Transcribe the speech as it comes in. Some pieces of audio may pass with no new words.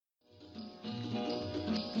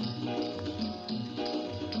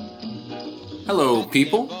Hello,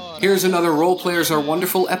 people. Here's another Role Players Are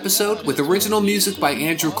Wonderful episode with original music by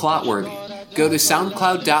Andrew Clotworthy. Go to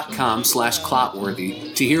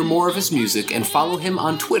soundcloud.com/Clotworthy to hear more of his music and follow him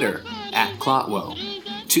on Twitter @Clotwo.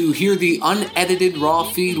 To hear the unedited raw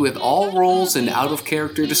feed with all roles and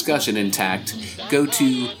out-of-character discussion intact, go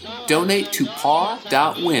to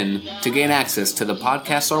donatetopaw.win to gain access to the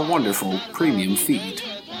Podcasts Are Wonderful premium feed.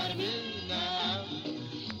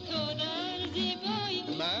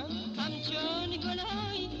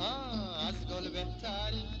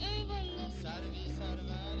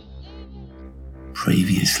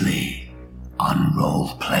 Previously on Role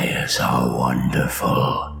Players Are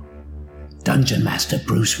Wonderful, Dungeon Master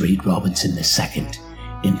Bruce Reed Robinson II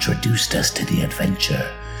introduced us to the adventure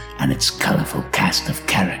and its colorful cast of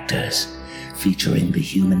characters, featuring the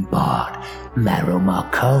human bard Maro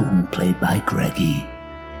Marcone, played by Greggy,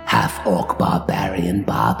 half-orc barbarian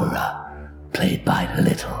Barbara, played by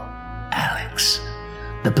Little Alex,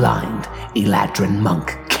 the blind Eladrin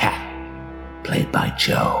monk Cat, played by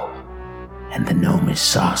Joe, and the gnomish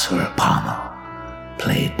sorcerer Pommel,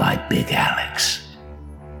 played by Big Alex.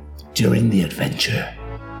 During the adventure,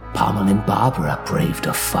 Pommel and Barbara braved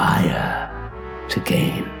a fire to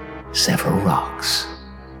gain several rocks.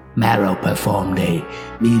 Maro performed a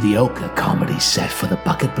mediocre comedy set for the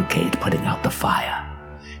Bucket Brigade putting out the fire.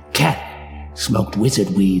 Cat smoked wizard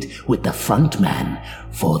weed with the frontman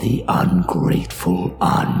for the ungrateful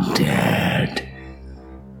undead.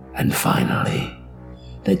 And finally,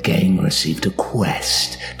 the gang received a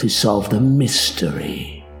quest to solve the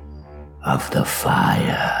mystery of the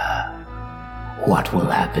fire. What will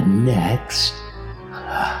happen next?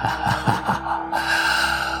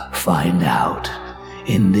 Find out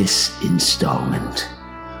in this installment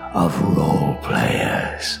of Role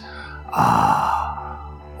Players Are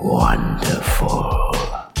Wonderful.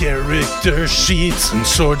 Character sheets and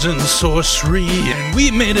swords and sorcery, and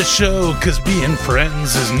we made a show 'cause being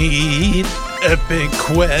friends is neat. Epic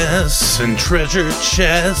quests and treasure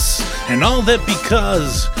chests, and all that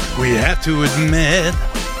because we have to admit,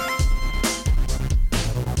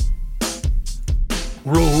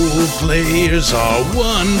 role players are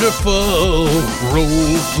wonderful.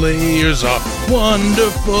 Role players are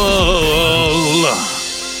wonderful.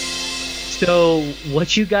 So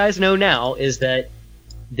what you guys know now is that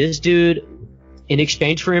this dude, in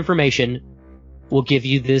exchange for information, will give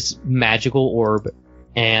you this magical orb,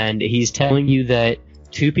 and he's telling you that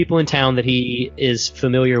two people in town that he is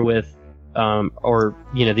familiar with,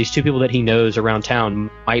 these two people that he knows around town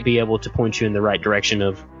might be able to point you in the right direction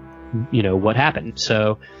of, what happened.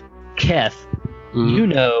 So, Keth, you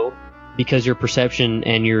know, because your perception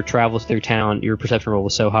and your travels through town, your perception roll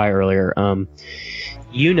was so high earlier,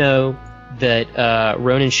 you know that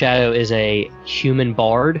Ronan Shadow is a human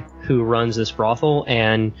bard who runs this brothel,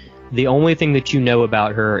 and the only thing that you know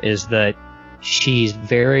about her is that she's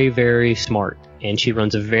very, very smart, and she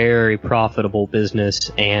runs a very profitable business,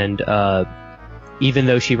 and even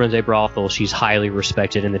though she runs a brothel, she's highly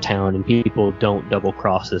respected in the town, and people don't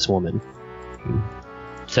double-cross this woman.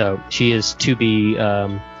 So she is to be a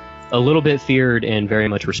little bit feared and very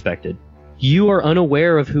much respected. You are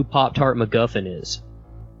unaware of who Pop-Tart MacGuffin is,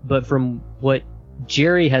 but from what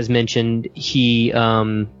Jerry has mentioned, he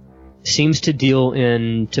seems to deal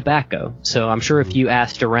in tobacco. So I'm sure if you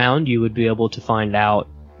asked around, you would be able to find out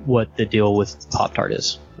what the deal with Pop-Tart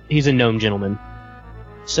is. He's a gnome gentleman.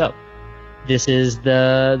 So this is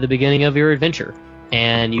the beginning of your adventure,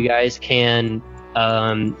 and you guys can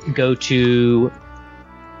go to,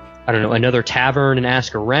 another tavern and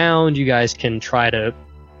ask around. You guys can try to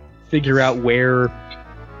figure out where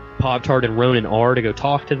Pop-Tart and Ronan are to go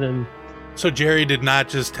talk to them. So Jerry did not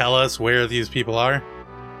just tell us where these people are?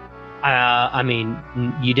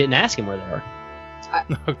 You didn't ask him where they are.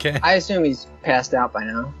 Okay. I assume he's passed out by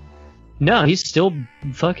now. No, he's still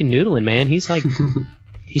fucking noodling, man. He's like,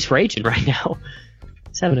 he's raging right now.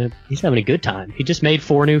 He's having a good time. He just made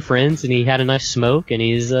 4 new friends, and he had a nice smoke, and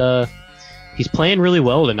he's playing really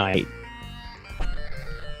well tonight.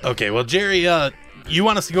 Okay, well, Jerry, you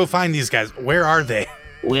want us to go find these guys. Where are they?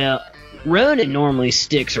 Well, Ronan normally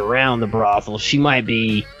sticks around the brothel. She might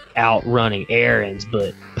be out running errands,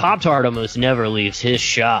 but Pop-Tart almost never leaves his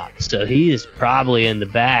shop, so he is probably in the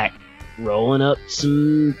back rolling up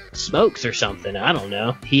some smokes or something. I don't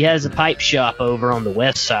know. He has a pipe shop over on the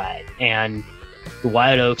west side, and the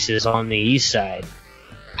White Oaks is on the east side.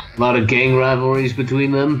 A lot of gang rivalries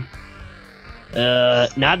between them?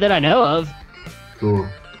 Not that I know of. Cool.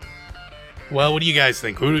 Well, what do you guys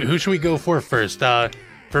think? Who should we go for first?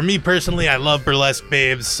 For me personally, I love burlesque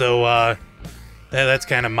babes, so that's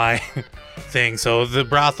kind of my thing. So the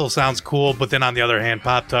brothel sounds cool, but then on the other hand,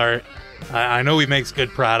 Pop-Tart, I know he makes good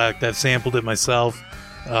product. I've sampled it myself.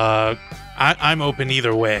 I'm open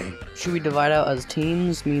either way. Should we divide out as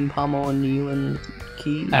teams? Me and Pommel and you and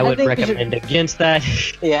Key? I would think we recommend against that.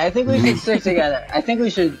 Yeah, I think we should stick together. I think we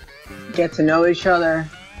should get to know each other,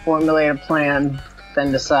 formulate a plan,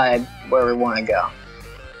 then decide where we want to go.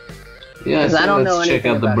 Yeah, 'Cause I don't know let's check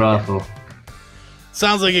anything out the about it brothel.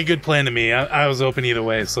 Sounds like a good plan to me. I was open either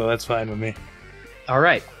way, so that's fine with me. All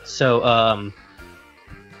right, so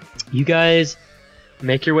you guys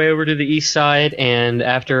make your way over to the east side, and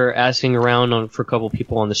after asking around for a couple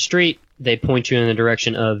people on the street, they point you in the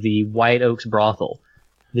direction of the White Oaks Brothel.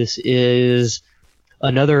 This is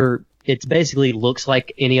another. It basically looks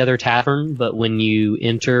like any other tavern, but when you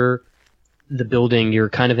enter the building, you're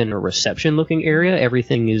kind of in a reception-looking area.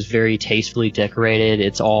 Everything is very tastefully decorated.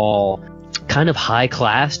 It's all kind of high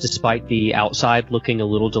class, despite the outside looking a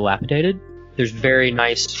little dilapidated. There's very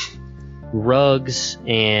nice rugs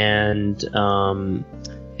and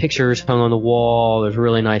pictures hung on the wall. There's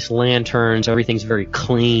really nice lanterns. Everything's very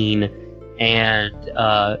clean. And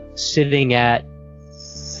sitting at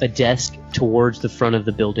a desk towards the front of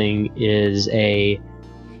the building is a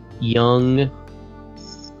young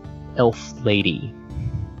elf lady.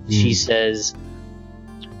 She says,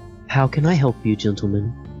 "How can I help you,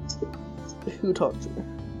 gentlemen?" Who talked to her?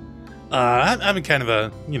 I'm kind of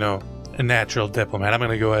a natural diplomat. I'm going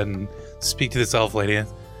to go ahead and speak to this elf lady.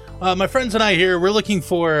 My friends and I here, we're looking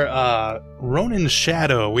for Ronan's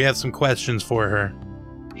shadow. We have some questions for her.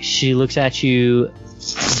 She looks at you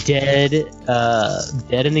dead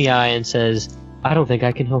in the eye and says, "I don't think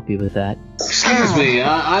I can help you with that." Excuse me,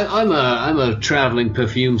 I'm a traveling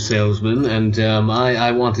perfume salesman, and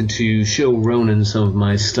I wanted to show Ronan some of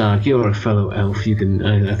my stock. You're a fellow elf.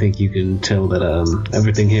 I think you can tell that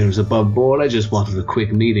everything here is above board. I just wanted a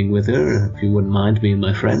quick meeting with her, if you wouldn't mind, me and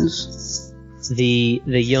my friends. The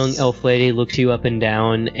young elf lady looks you up and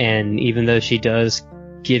down, and even though she does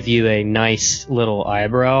give you a nice little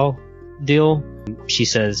eyebrow deal, she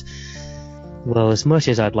says, "Well, as much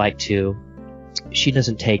as I'd like to, she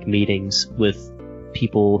doesn't take meetings with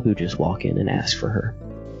people who just walk in and ask for her."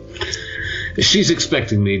 She's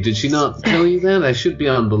expecting me. Did she not tell you that? I should be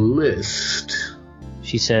on the list.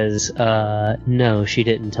 She says, "No, she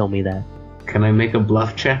didn't tell me that." Can I make a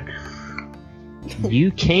bluff check?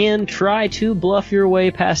 You can try to bluff your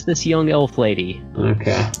way past this young elf lady.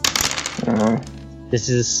 Okay. This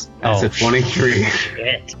is... That's a 23.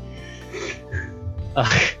 Shit.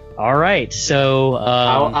 All right, so...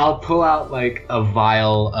 I'll pull out, like, a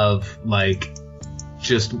vial of, like,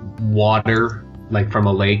 just water, like, from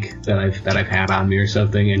a lake that I've had on me or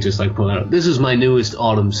something, and just, like, pull out. This is my newest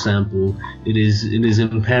autumn sample. It is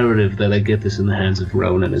imperative that I get this in the hands of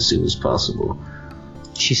Ronan as soon as possible.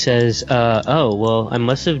 She says, "Oh, well, I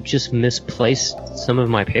must have just misplaced some of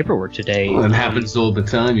my paperwork today." Well, it happens all the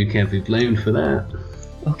time. You can't be blamed for that.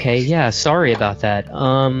 Okay, yeah, sorry about that.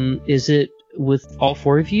 Is it with all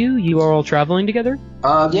four of you? You are all traveling together?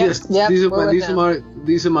 Yes. Yep,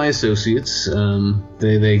 These are my associates.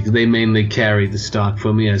 They mainly carry the stock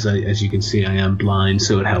for me. As you can see, I am blind,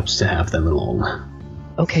 so it helps to have them along.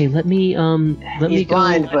 Okay, let me He's go.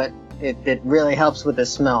 blind, but it really helps with the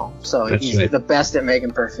smell. So That's he's right. the best at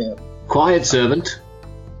making perfume. Quiet, servant.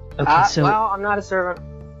 Okay, so Well, I'm not a servant.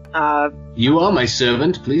 You are my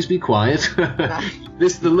servant. Please be quiet.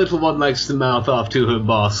 The little one likes to mouth off to her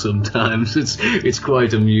boss sometimes. It's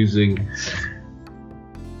quite amusing.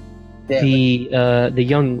 Yeah, the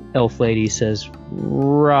young elf lady says,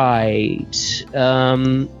 "Right.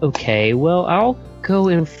 Okay. Well, I'll go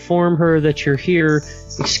inform her that you're here.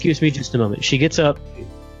 Excuse me just a moment." She gets up,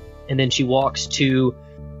 and then she walks to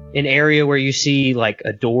an area where you see like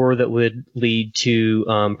a door that would lead to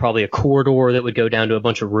probably a corridor that would go down to a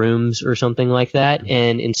bunch of rooms or something like that.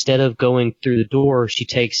 And instead of going through the door, she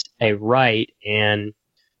takes a right and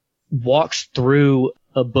walks through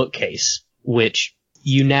a bookcase, which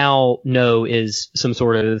you now know is some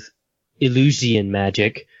sort of illusion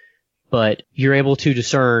magic, but you're able to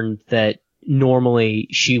discern that normally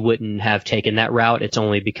she wouldn't have taken that route. It's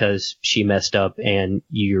only because she messed up and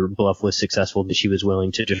your bluff was successful that she was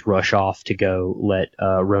willing to just rush off to go let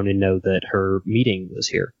Ronan know that her meeting was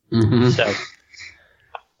here. Mm-hmm. So,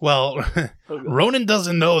 Well, Ronan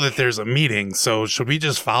doesn't know that there's a meeting, so should we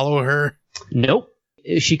just follow her? nope.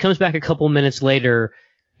 She comes back a couple minutes later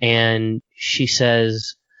and she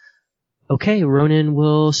says, "Okay, Ronan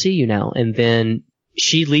will see you now." And then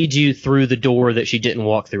she leads you through the door that she didn't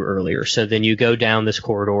walk through earlier. So then you go down this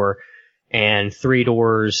corridor, and 3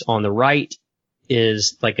 doors on the right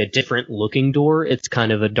is like a different looking door. It's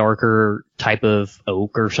kind of a darker type of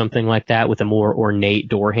oak or something like that with a more ornate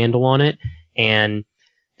door handle on it. And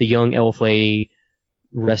the young elf lady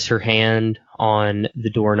rests her hand on the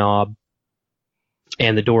doorknob,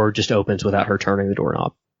 and the door just opens without her turning the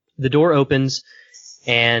doorknob. The door opens,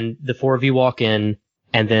 and the four of you walk in,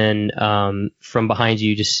 and then from behind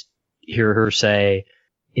you, just hear her say,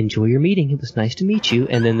 "Enjoy your meeting. It was nice to meet you."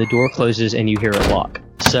 And then the door closes, and you hear it lock.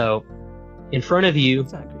 So, in front of you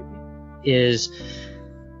is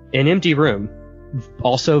an empty room,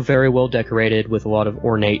 also very well decorated with a lot of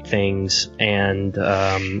ornate things and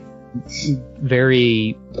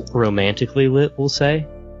very romantically lit, we'll say.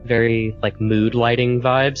 Very like mood lighting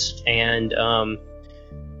vibes. And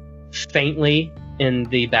faintly in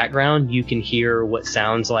the background, you can hear what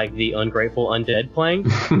sounds like the Ungrateful Undead playing.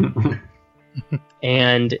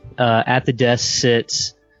 And at the desk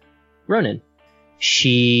sits Ronan.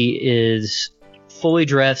 She is fully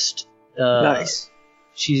dressed. Nice.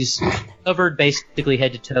 She's covered basically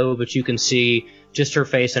head to toe, but you can see just her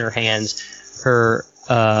face and her hands.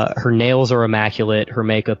 Her nails are immaculate. Her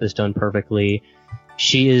makeup is done perfectly.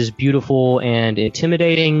 She is beautiful and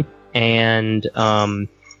intimidating. And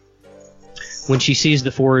when she sees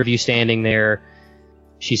the four of you standing there,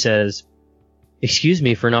 she says, "Excuse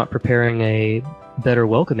me for not preparing a better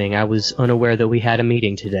welcoming. I was unaware that we had a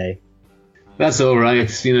meeting today." That's all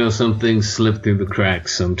right. You know, some things slip through the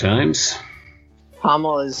cracks sometimes.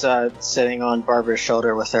 Pommel is sitting on Barbara's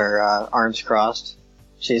shoulder with her arms crossed.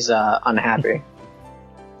 She's unhappy.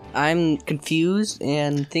 I'm confused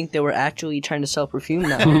and think that we're actually trying to sell perfume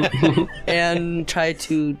now. And try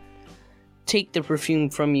to take the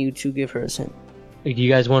perfume from you to give her a scent. Do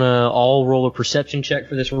you guys want to all roll a perception check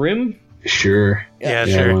for this room? Sure. Yeah, I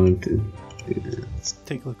sure. wanted to do that. Let's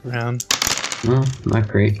take a look around. Well, not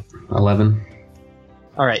great. 11.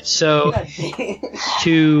 All right, so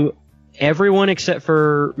to everyone except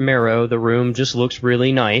for Marrow, the room just looks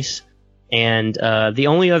really nice. And the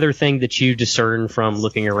only other thing that you discern from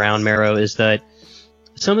looking around, Marrow, is that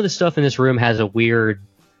some of the stuff in this room has a weird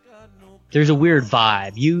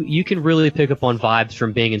vibe. You can really pick up on vibes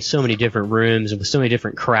from being in so many different rooms and with so many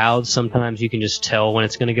different crowds. Sometimes you can just tell when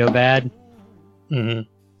it's going to go bad. Mm-hmm.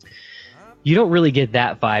 You don't really get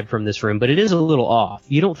that vibe from this room, but it is a little off.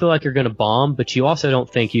 You don't feel like you're going to bomb, but you also don't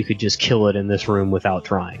think you could just kill it in this room without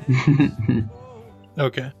trying.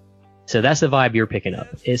 Okay. So that's the vibe you're picking up.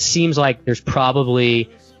 It seems like there's probably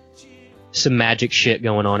some magic shit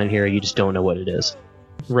going on in here. You just don't know what it is.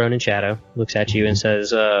 Ronan Shadow looks at you and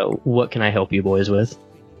says, "What can I help you boys with?"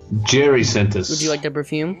 Jerry sent us. Would you like the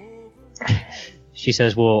perfume? She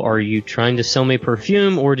says, "Well, are you trying to sell me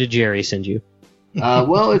perfume, or did Jerry send you?"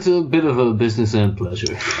 Well, it's a bit of a business and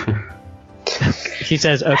pleasure. She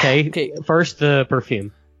says, okay, first the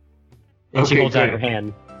perfume. And she Okay, holds out her great.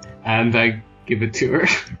 hand. And I give it to her.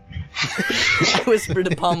 I whispered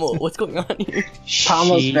to Pommel, "What's going on here?"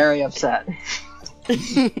 Pommel's very upset.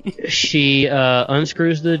 She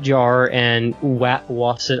unscrews the jar and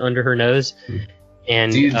wafts it under her nose.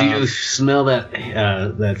 And Do you smell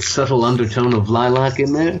that subtle undertone of lilac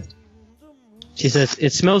in there? she says,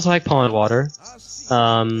 "It smells like pond water.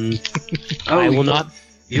 I will not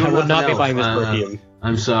be buying this perfume."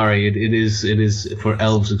 I'm sorry. It is for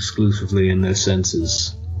elves exclusively in their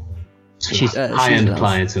senses. She's High-end elf.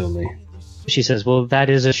 clients only. She says, "Well, that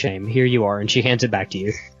is a shame. Here you are." And she hands it back to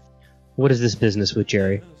you. What is this business with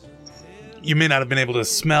Jerry? You may not have been able to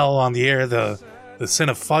smell on the air the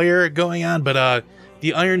scent of fire going on, but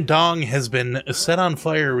the Iron Dong has been set on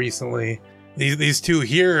fire recently. These two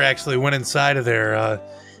here actually went inside of there.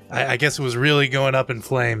 I guess it was really going up in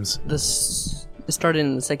flames. This it started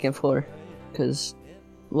in the second floor, because,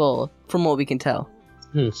 well, from what we can tell.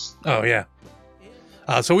 Oh, yeah.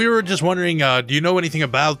 So we were just wondering, do you know anything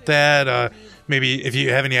about that? Maybe if you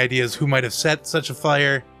have any ideas who might have set such a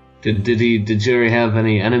fire? Did Jerry have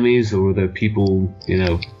any enemies, or were there people,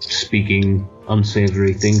 speaking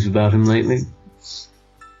unsavory things about him lately?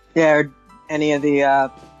 Yeah, are any of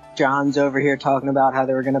the Johns over here talking about how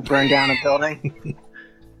they were going to burn down a building?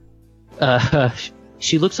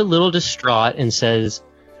 She looks a little distraught and says,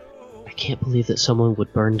 "I can't believe that someone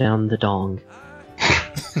would burn down the Dong.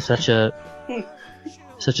 Such a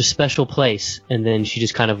special place." And then she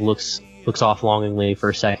just kind of looks off longingly for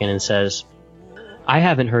a second and says, "I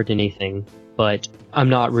haven't heard anything, but I'm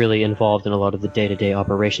not really involved in a lot of the day-to-day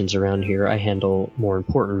operations around here. I handle more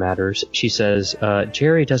important matters." She says,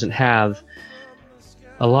 "Jerry doesn't have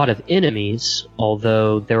a lot of enemies,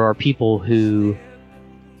 although there are people who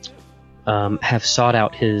have sought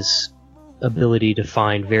out his ability to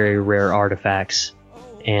find very rare artifacts,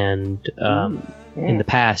 and in the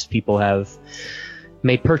past people have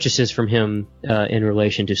made purchases from him in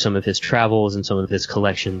relation to some of his travels and some of his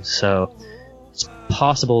collections. So it's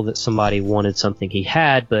possible that somebody wanted something he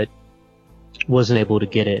had, but wasn't able to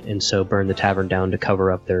get it, and so burned the tavern down to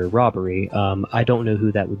cover up their robbery. I don't know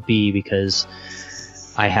who that would be because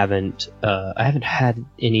I haven't had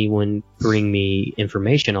anyone bring me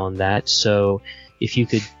information on that. So if you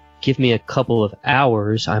could give me a couple of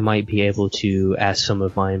hours, I might be able to ask some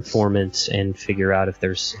of my informants and figure out if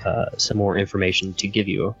there's some more information to give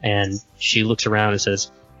you. And she looks around and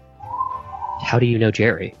says, "How do you know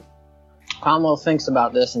Jerry?" Cromwell thinks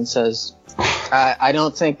about this and says, I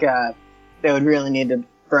don't think they would really need to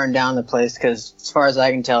burn down the place, because as far as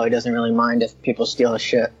I can tell, he doesn't really mind if people steal his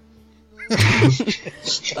shit.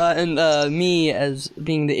 Me, as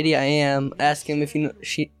being the idiot I am, ask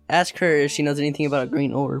her if she knows anything about a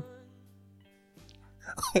green orb.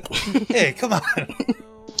 Hey, come on.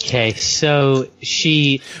 Okay, so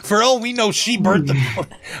For all we know, she burnt them.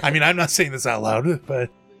 I mean, I'm not saying this out loud, but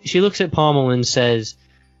she looks at Pommel and says,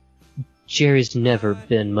 "Jerry's never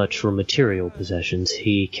been much for material possessions.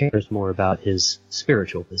 He cares more about his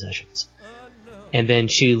spiritual possessions." And then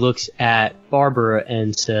she looks at Barbara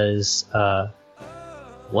and says,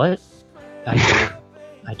 "What?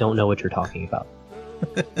 I don't know what you're talking about."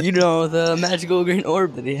 You know, the magical green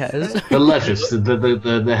orb that he has. The lettuce,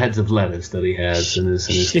 the heads of lettuce that he has in his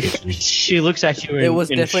kitchen. She looks at you and, It was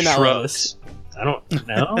and definitely not shrugs. I don't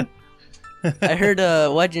know. I heard a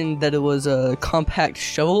legend that it was a compact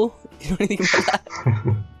shovel. You know anything about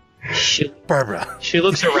that? Barbara. She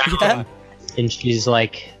looks around Yeah. and she's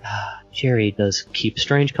like, "Jerry does keep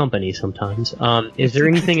strange company sometimes. Is there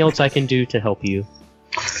anything else I can do to help you?"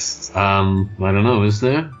 I don't know, is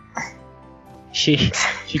there? She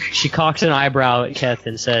cocks an eyebrow at Keth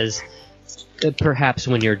and says, "Perhaps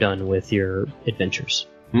when you're done with your adventures."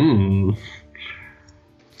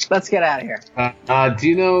 Let's get out of here. Do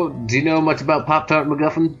you know much about Pop-Tart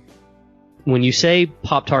MacGuffin? When you say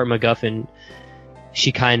Pop-Tart MacGuffin,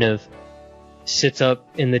 she kind of sits up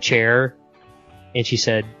in the chair and she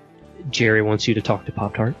said, "Jerry wants you to talk to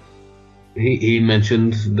Pop-Tart." He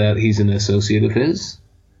mentioned that he's an associate of his.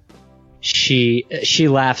 She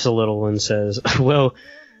laughs a little and says, "Well,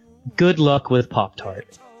 good luck with Pop-Tart.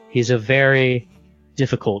 He's a very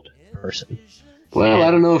difficult person." Well,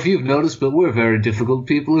 I don't know if you've noticed, but we're very difficult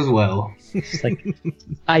people as well. It's like,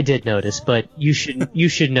 I did notice, but you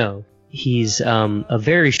should know. He's a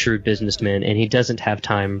very shrewd businessman, and he doesn't have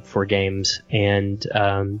time for games, and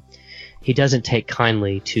he doesn't take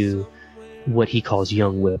kindly to what he calls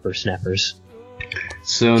young whippersnappers.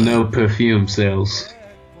 So no perfume sales.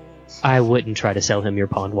 I wouldn't try to sell him your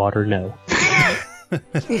pond water, no.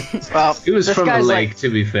 Well, He was this from the guy's lake, to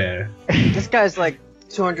be fair. This guy's like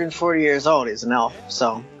 240 years old. He's an elf,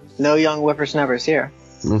 so no young whippersnappers here.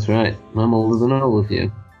 That's right. I'm older than all of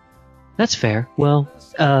you. That's fair. Well,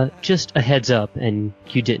 just a heads up, and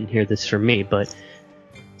you didn't hear this from me, but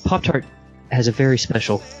Pop-Tart has a very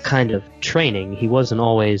special kind of training. He wasn't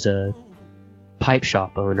always a pipe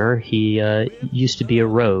shop owner. He used to be a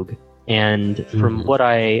rogue, and from what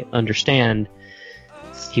I understand,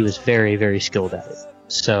 he was very, very skilled at it.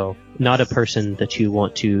 So, not a person that you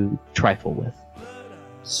want to trifle with.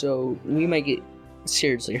 So we might get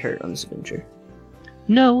seriously hurt on this adventure.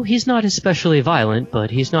 No, he's not especially violent,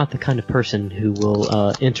 but he's not the kind of person who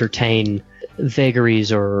will entertain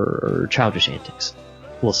vagaries or childish antics,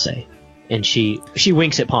 we'll say. And she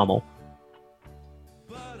winks at Pommel.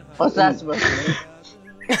 What's that supposed to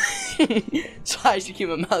mean? So I should keep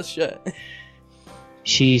my mouth shut.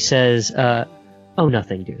 She says, "Oh,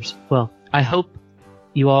 nothing, dears. Well, I hope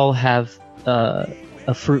you all have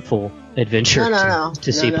a fruitful adventure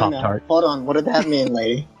to see Pop-Tart." Hold on, what did that mean,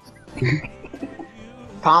 lady?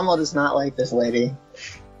 Pommel does not like this lady.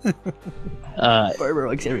 Barbara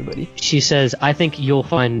likes everybody. She says, "I think you'll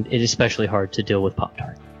find it especially hard to deal with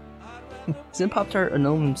Pop-Tart." Isn't Pop-Tart a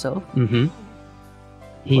gnome himself? Mm-hmm.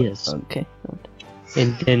 He is. Okay.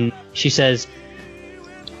 And then she says,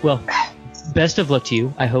 "Well, best of luck to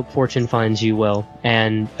you. I hope fortune finds you well.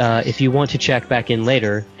 And if you want to check back in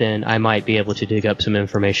later, then I might be able to dig up some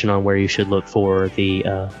information on where you should look for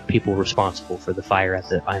the people responsible for the fire at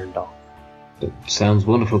the Iron Dog." That sounds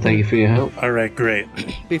wonderful. Thank you for your help. All right, great.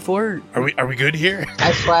 Before Are we good here?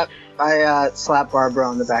 I slap Barbara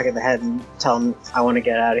on the back of the head and tell him I want to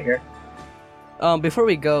get out of here. before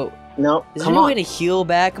we go, No, is there come any on. way to heal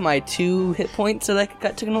back my 2 hit points that I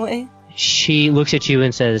got taken away? She looks at you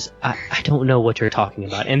and says, I don't know what you're talking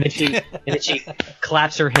about. And then she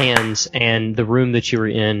claps her hands, and the room that you were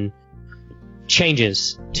in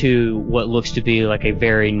changes to what looks to be like a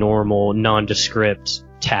very normal, nondescript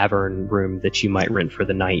tavern room that you might rent for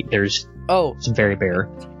the night. It's very bare.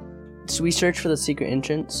 So we search for the secret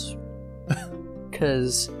entrance?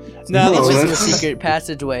 because No, it was in the that's- secret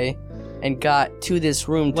passageway and got to this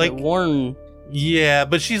room to Like- warn. Yeah,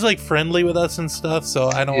 but she's like friendly with us and stuff, so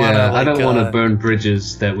I don't want to. Yeah, Like, I don't want to burn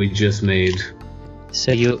bridges that we just made.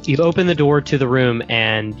 So you open the door to the room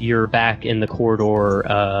and you're back in the corridor,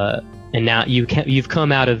 and now you've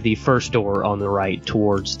come out of the first door on the right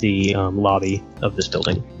towards the lobby of this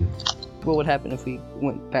building. What would happen if we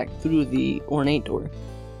went back through the ornate door?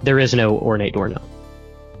 There is no ornate door now.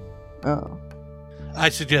 Oh. I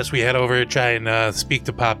suggest we head over, try and speak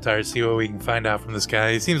to Pop-Tart, see what we can find out from this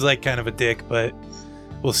guy. He seems like kind of a dick, but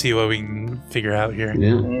we'll see what we can figure out here.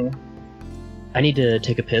 Yeah. I need to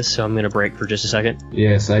take a piss, so I'm going to break for just a second.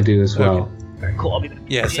 Yes, I do as well. Alright, cool. I'll be back.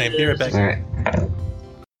 Yeah, same. Be right back. All right.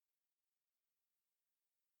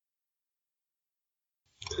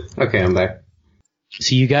 Okay, I'm back.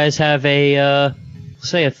 So you guys have a,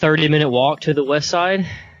 say, a 30-minute walk to the west side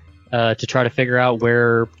to try to figure out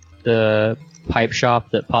where the pipe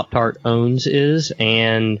shop that Pop-Tart owns is,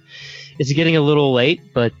 and it's getting a little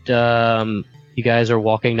late, but you guys are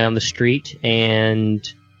walking down the street and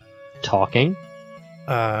talking.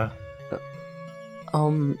 Is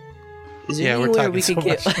there Yeah, we're anywhere talking we so could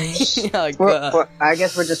get much. yeah, like, I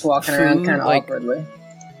guess we're just walking around food, kind of like- awkwardly.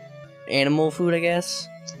 animal food, I guess?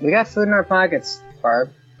 We got food in our pockets,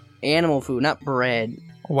 Barb. Animal food, not bread.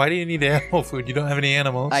 Why do you need animal food? You don't have any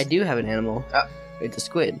animals. I do have an animal. It's a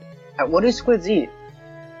squid. What do squids eat?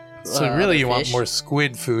 So really, you want fish. more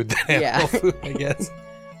squid food than Yeah. animal food, I guess.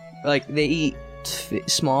 Like, they eat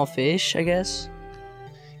small fish, I guess?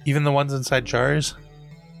 Even the ones inside jars.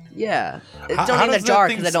 Yeah. How- Don't how in a does that jar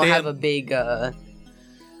thing because I don't have stand- a big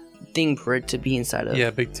thing for it to be inside of. Yeah,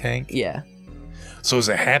 big tank. Yeah. So is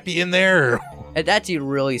it happy in there? If that's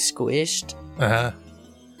really squished, Uh huh.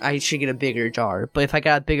 I should get a bigger jar. But if I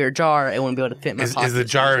got a bigger jar, it wouldn't be able to fit in my Is pocket. the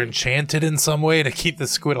jar enchanted in some way to keep the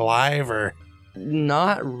squid alive, or?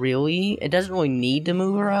 Not really. It doesn't really need to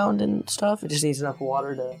move around and stuff. It just needs enough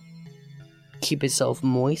water to keep itself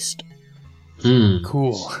moist.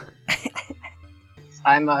 Cool.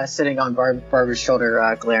 I'm sitting on Barbara's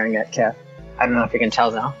shoulder, glaring at Kev. I don't know if you can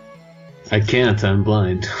tell now. I can't, I'm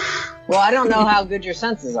blind. Well, I don't know how good your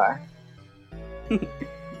senses are.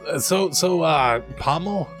 So,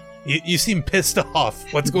 Pommel, you seem pissed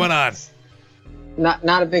off. What's going on?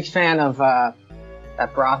 Not a big fan of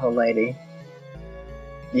that brothel lady.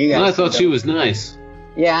 You guys. I thought she was nice.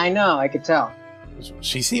 Yeah, I know. I could tell.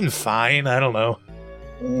 She seemed fine. I don't know.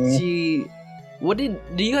 Mm.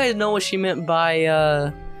 Do you guys know what she meant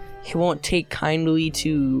by he won't take kindly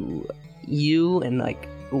to you and like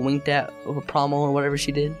winked at Promo or whatever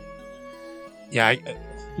she did? Yeah,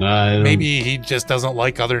 maybe he just doesn't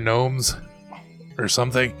like other gnomes or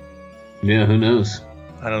something. Yeah, who knows?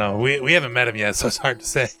 I don't know. We haven't met him yet, so it's hard to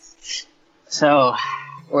say. So,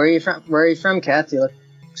 where are you from? Where are you from, Kath? You look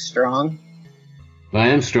strong. I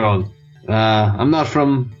am strong. I'm not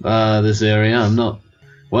from this area. I'm not.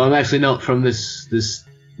 Well, I'm actually not from this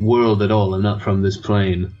world at all. I'm not from this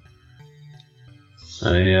plane.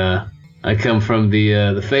 I come from the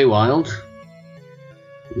Feywild,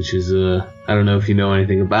 which is I don't know if you know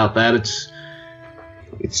anything about that.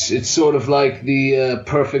 It's sort of like the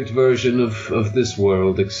perfect version of this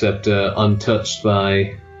world, except untouched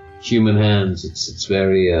by human hands. It's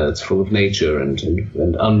very it's full of nature and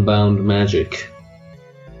unbound magic.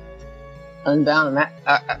 Unbound.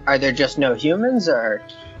 Are there just no humans, or?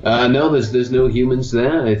 No, there's no humans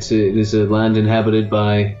there. It is a land inhabited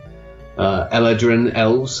by Eladrin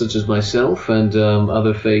elves such as myself and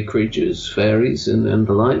other fey creatures, fairies and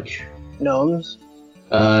the like. Gnomes?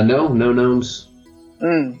 No gnomes.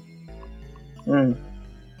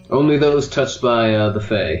 Only those touched by the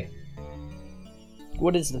Fae.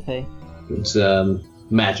 What is the Fae? It's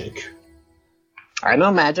magic. I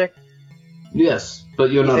know magic. Yes,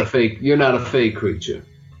 but you're not a Fae. You're not a Fae creature.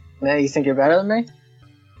 Now you think you're better than me?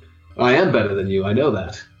 I am better than you. I know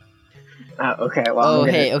that. Okay. Well.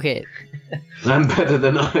 Okay. I'm better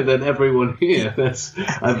than everyone here.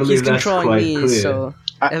 I believe He's that's controlling quite me, clear. so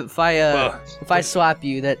if I slap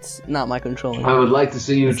you, that's not my controlling. I would like to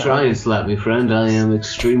see you try and slap me, friend. I am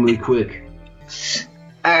extremely quick.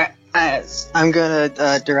 I'm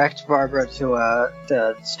gonna direct Barbara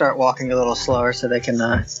to start walking a little slower so they can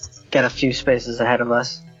get a few spaces ahead of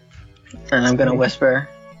us. And I'm gonna whisper,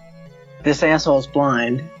 "This asshole's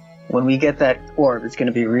blind. When we get that orb, it's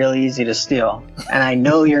gonna be real easy to steal. And I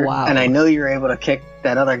know you're Wow. and I know you're able to kick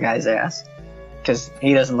that other guy's ass, because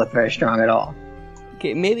he doesn't look very strong at all."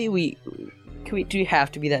 Okay, maybe do you have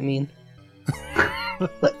to be that mean?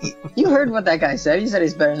 Look, you heard what that guy said. He said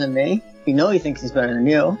he's better than me. You know he thinks he's better than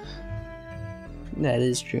you. That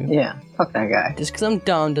is true. Yeah, fuck that guy. Just because I'm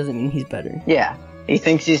dumb doesn't mean he's better. Yeah, He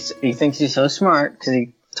thinks he's so smart because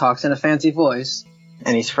he talks in a fancy voice,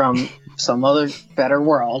 and he's from some other better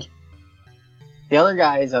world. The other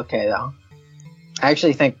guy is okay though. I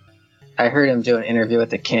actually think I heard him do an interview with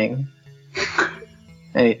the king.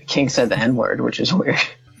 And the king said the N-word, which is weird.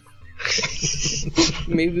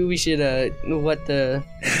 Maybe we should let the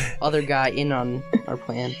other guy in on our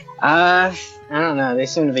plan. I don't know. They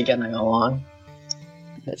seem to be getting along.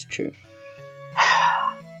 That's true.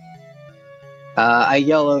 I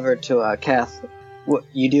yell over to Kath. What,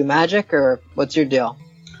 you do magic, or what's your deal?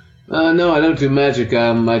 No, I don't do magic.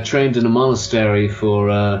 I trained in a monastery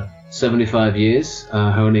for 75 years,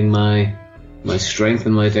 honing my strength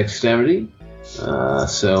and my dexterity.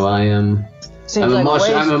 So I am. I'm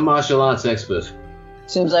a martial arts expert.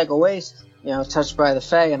 Seems like a waste. You know, touched by the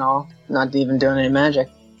Fae and all, not even doing any magic.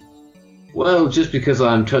 Well, just because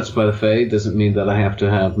I'm touched by the Fae doesn't mean that I have to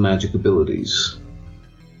have magic abilities.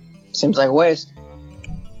 Seems like a waste.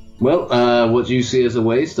 Well, what you see as a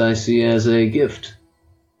waste, I see as a gift.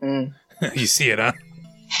 Mm. You see it, huh?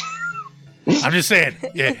 I'm just saying,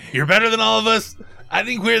 yeah, you're better than all of us. I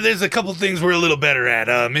think there's a couple things we're a little better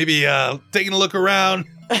at. Maybe taking a look around.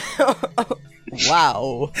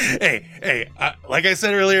 Wow. Hey, like I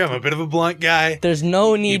said earlier, I'm a bit of a blunt guy. There's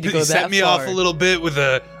no need to go that far. You set me off a little bit with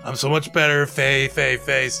I'm so much better, Fae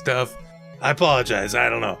stuff. I apologize. I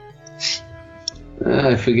don't know.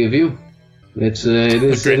 I forgive you. It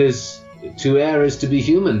is to err is to be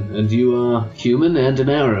human, and you are human and an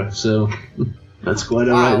error, so that's quite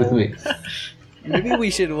alright with me. Maybe we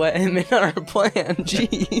should let him in on our plan.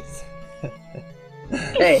 Jeez.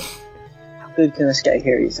 Hey, how good can this guy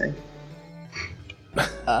hear, you think?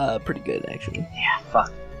 Pretty good, actually. Yeah,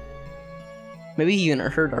 fuck. Maybe he even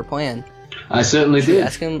heard our plan. I certainly Should we did.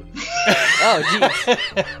 ask him? Oh,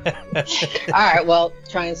 jeez. Alright, well,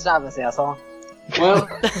 try and stop us, asshole. Well,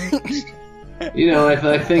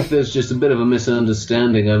 I think there's just a bit of a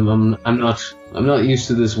misunderstanding. I'm not used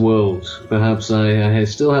to this world. Perhaps I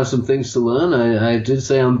still have some things to learn. I did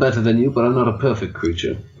say I'm better than you, but I'm not a perfect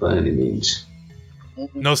creature by any means.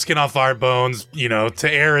 No skin off our bones,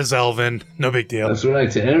 to err is Elvin. No big deal. That's right,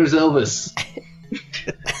 to err is Elvis.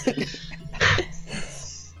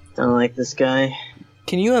 Don't like this guy.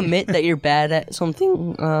 Can you admit that you're bad at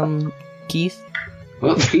something, Keith?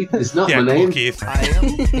 Well, Keith is not Yeah, my cool, name. Keith. I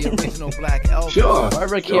am the original Black Elf. Sure.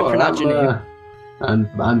 Barbara can't pronounce your name.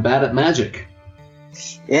 I'm bad at magic.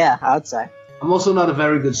 Yeah, I'd say. I'm also not a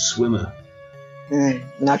very good swimmer.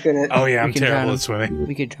 Not good at. Oh yeah, I'm We can drown terrible him. at swimming.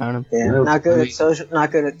 We could drown him. Yeah, Well, not good I at mean- social.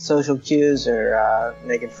 Not good at social cues or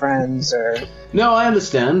making friends or. No, I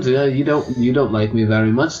understand. You don't like me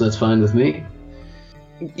very much. That's fine with me.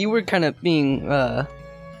 You were kind of being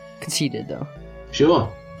conceited, though.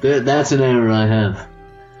 Sure. That's an error I have.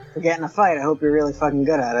 If we get in a fight, I hope you're really fucking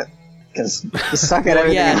good at it. Because you suck at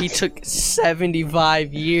everything. Yeah, else. he took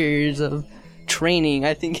 75 years of training.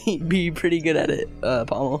 I think he'd be pretty good at it,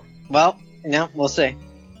 Pommel. Well, yeah, we'll see.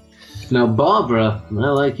 Now, Barbara, I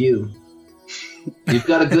like you. You've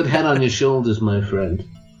got a good head on your shoulders, my friend.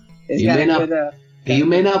 He's You got may a not- good, You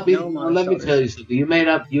may not be. gnome on Well, let me his tell you something. You may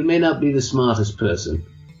not be the smartest person,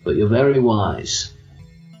 but you're very wise.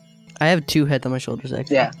 I have 2 heads on my shoulders,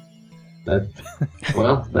 actually. Yeah.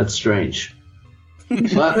 That's strange. But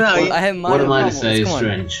No, Well, I have mine. what am I to on say is Come on.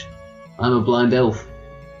 strange? I'm a blind elf.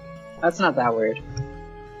 That's not that weird.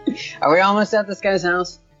 Are we almost at this guy's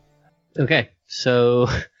house? Okay, so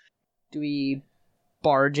Do we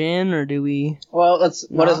barge in, or do we... Well,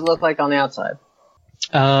 what does it look like on the outside?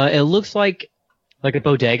 it looks like a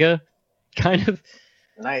bodega, kind of.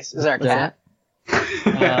 Nice. Is there a Yeah.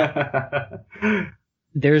 cat?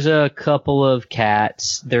 There's a couple of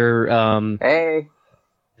cats. They're Hey.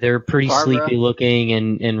 they're pretty Barbara. sleepy looking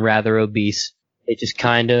and rather obese. They just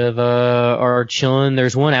kind of are chilling.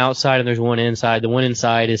 There's one outside and there's one inside. The one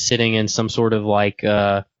inside is sitting in some sort of like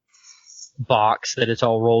box that it's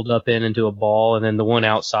all rolled up into a ball, and then the one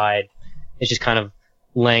outside is just kind of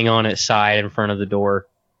laying on its side in front of the door.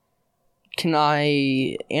 Can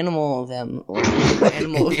I animal them? Or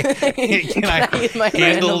animal... Can I use my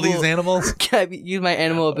handle animal- these animals? Can I use my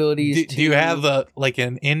animal abilities Do you have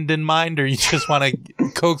an end in mind, or you just want to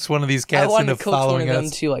coax one of these I cats want into to coax one following of them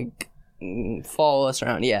us? to, follow us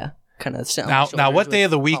around, yeah. Kind of sound. Now, what day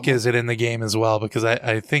of the week is it in the game as well? Because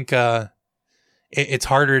I think it's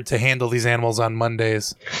harder to handle these animals on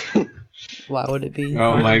Mondays. Why would it be?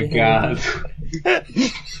 Oh my god.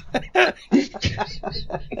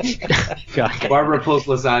 God. Barbara pulls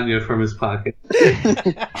lasagna from his pocket.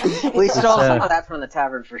 We stole some of that from the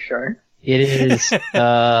tavern for sure. It is.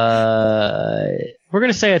 We're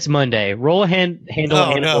gonna say it's Monday. Roll a handle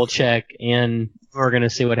Oh, animal no. check, and we're gonna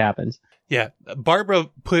see what happens. Yeah, Barbara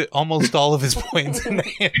put almost all of his points in the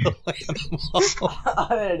handle animal.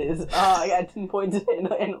 There it is. I got 10 points in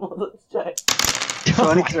animal. Let's check.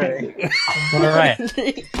 23. All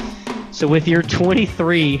right. So with your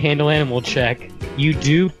 23 handle animal check, you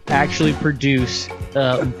do actually produce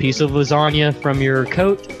a piece of lasagna from your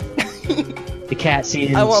coat. The cat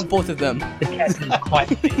seems... I want both of them. The cat seems quite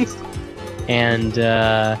pleased. And,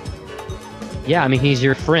 yeah, I mean, he's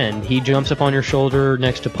your friend. He jumps up on your shoulder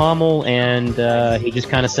next to Pommel, and he just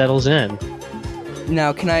kind of settles in.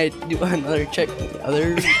 Now, can I do another check?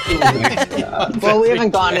 Well, we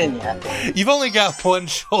haven't gone in yet. You've only got one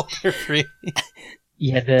shoulder free.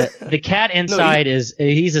 Yeah, the cat inside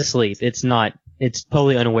he's asleep. It's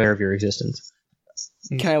totally unaware of your existence.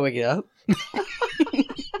 Can I wake it up?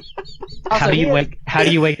 How do you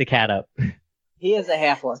wake the cat up? He is a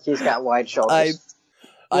half-orc. He's got wide shoulders.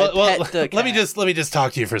 Let me just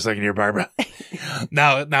talk to you for a second here, Barbara.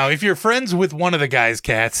 Now, if you're friends with one of the guy's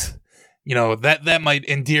cats, you know that might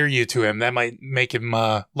endear you to him. That might make him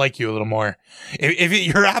like you a little more. If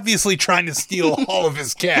you're obviously trying to steal all of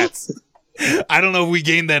his cats, I don't know if we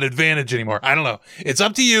gain that advantage anymore. I don't know. It's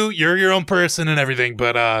up to you. You're your own person and everything,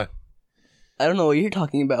 but I don't know what you're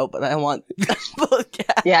talking about, but I want both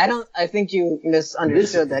cats. Yeah, I think you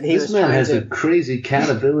misunderstood that he was This man trying has to... a crazy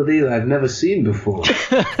cat ability that I've never seen before.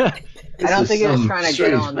 I don't think he was trying to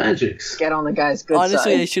get on the guy's good side.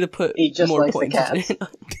 Honestly, I should have put He just more likes the points cats. in.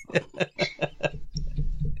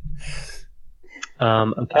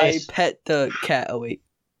 Okay. I pet the cat. Oh, wait.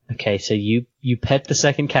 Okay, so you pet the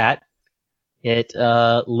second cat. It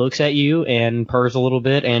looks at you and purrs a little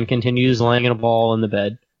bit and continues laying in a ball in the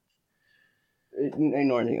bed.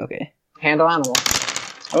 Ignore me, okay. Handle animal.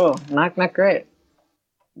 Oh, not great.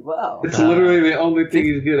 Wow. It's literally the only thing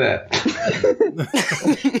he's good at.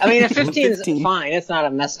 I mean, a 15 is fine. It's not a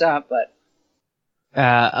messed up, but...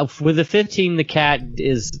 With the 15, the cat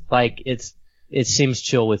is like, it seems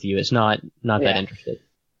chill with you. It's not that interested.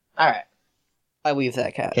 Alright. I leave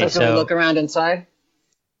that cat. Okay, So can we look around inside?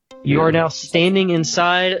 You are now standing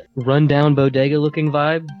inside rundown bodega looking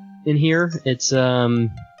vibe in here. It's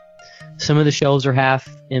some of the shelves are half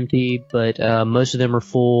empty, but most of them are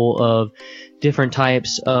full of different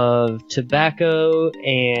types of tobacco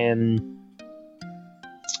and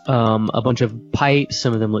a bunch of pipes.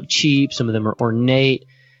 Some of them look cheap, some of them are ornate.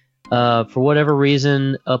 For whatever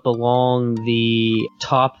reason, up along the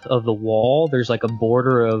top of the wall, there's like a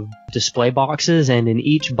border of display boxes, and in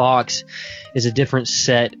each box is a different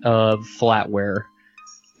set of flatware.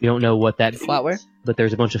 You don't know what that Flatware? is, but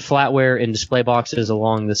there's a bunch of flatware in display boxes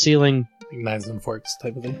along the ceiling. Knives and forks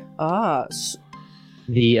type of thing.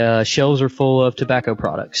 The shelves are full of tobacco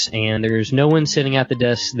products, and there's no one sitting at the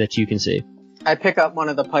desk that you can see. I pick up one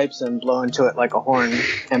of the pipes and blow into it like a horn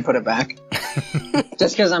and put it back.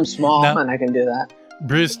 Just because I'm small and I can do that.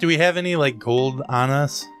 Bruce, do we have any like gold on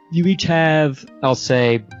us? You each have, I'll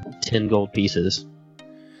say, 10 gold pieces.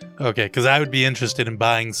 Okay, because I would be interested in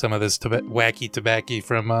buying some of this wacky tobacco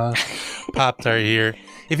from Pop-Tart here.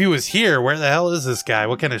 If he was here, where the hell is this guy?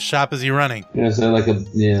 What kind of shop is he running? Is there like a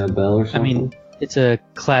bell or something? I mean, it's a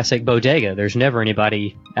classic bodega. There's never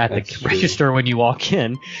anybody at That's the true. register when you walk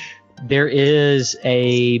in. There is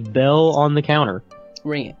a bell on the counter.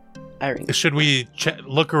 Ring it. I ring it. Should we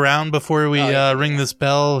look around before we ring this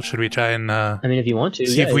bell? Should we try and I mean, if you want to.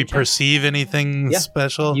 see if we check. perceive anything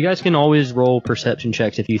special? You guys can always roll perception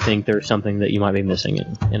checks if you think there's something that you might be missing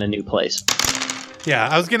in a new place. Yeah,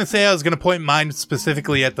 I was going to point mine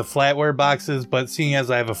specifically at the flatware boxes, but seeing as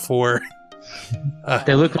I have a 4...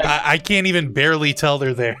 They look like, I can't even barely tell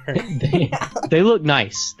they're there. they look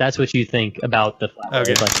nice. That's what you think about the flatware.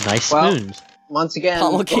 Okay. Like nice Well, spoons. Once again,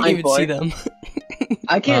 Pommel can't blind even boy. see them.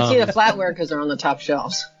 I can't see the flatware because they're on the top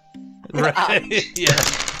shelves. Right? Yeah.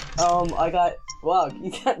 I got... Wow,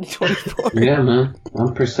 you got 24. Yeah, man.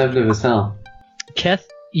 I'm perceptive as hell. Keth,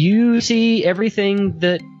 you see everything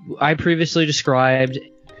that I previously described.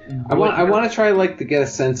 I want to try to get a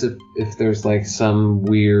sense of if there's some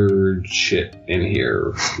weird shit in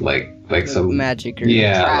here, like some magic or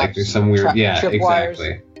like there's some weird trip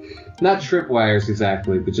exactly. Not tripwires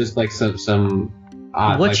exactly, but just some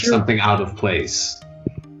odd, something out of place.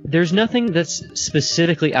 There's nothing that's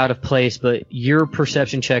specifically out of place, but your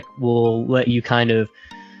perception check will let you kind of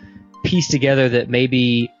piece together that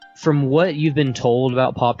maybe from what you've been told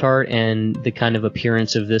about Pop-Tart and the kind of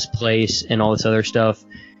appearance of this place and all this other stuff,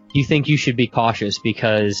 you think you should be cautious,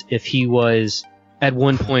 because if he was at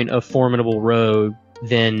one point a formidable rogue,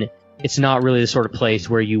 then it's not really the sort of place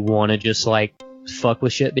where you want to just fuck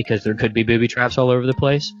with shit, because there could be booby traps all over the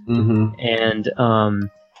place. Mm-hmm. And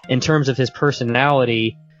in terms of his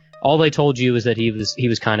personality, all they told you is that he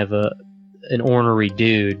was kind of an ornery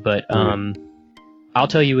dude, but I'll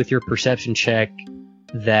tell you with your perception check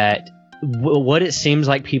that what it seems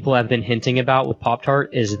like people have been hinting about with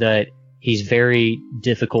Pop-Tart is that he's very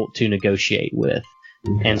difficult to negotiate with.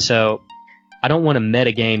 And so I don't want to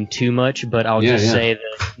metagame too much, but I'll say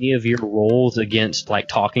that any of your rolls against like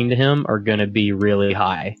talking to him are going to be really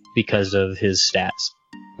high because of his stats.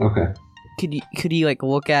 Okay. Could you like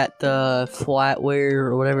look at the flatware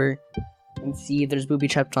or whatever and see if there's booby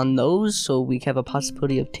traps on those, so we have a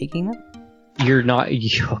possibility of taking them? You're not.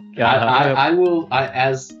 I will,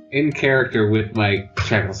 as in character with my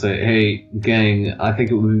check, I'll say, "Hey, gang, I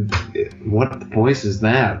think it would. What voice is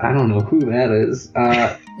that? I don't know who that is.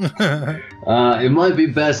 It might be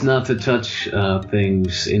best not to touch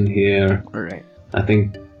things in here. All right. I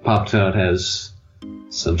think Pop-Tart has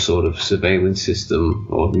some sort of surveillance system,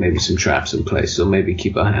 or maybe some traps in place. So maybe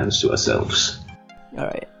keep our hands to ourselves." All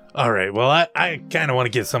right. All right. Well, I kind of want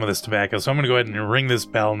to get some of this tobacco, so I'm going to go ahead and ring this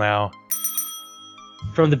bell now.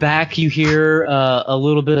 From the back, you hear a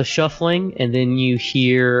little bit of shuffling, and then you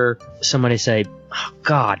hear somebody say, "Oh,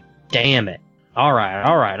 God damn it. All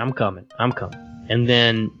right, I'm coming. And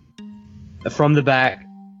then from the back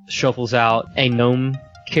shuffles out a gnome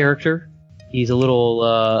character. He's a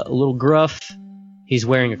little gruff. He's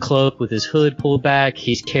wearing a cloak with his hood pulled back.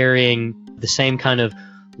 He's carrying the same kind of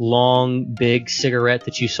long, big cigarette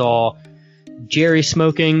that you saw Jerry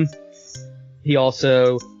smoking. He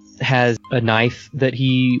also has a knife that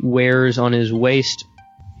he wears on his waist.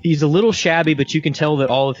 He's a little shabby, but you can tell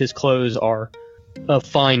that all of his clothes are of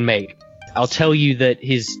fine make. I'll tell you that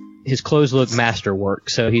his clothes look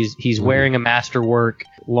masterwork. So he's wearing a masterwork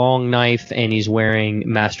long knife, and he's wearing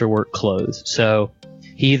masterwork clothes. So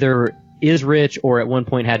he either is rich, or at one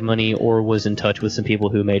point had money, or was in touch with some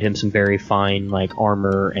people who made him some very fine like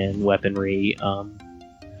armor and weaponry.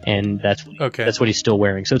 And that's what he's still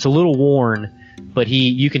wearing. So it's a little worn, but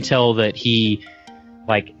you can tell that he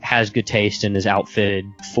like has good taste and is outfitted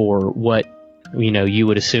for what you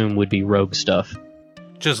would assume would be rogue stuff.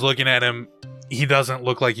 Just looking at him, he doesn't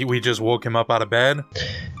look like we just woke him up out of bed.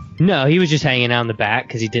 No, he was just hanging out in the back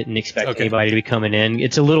because he didn't expect anybody to be coming in.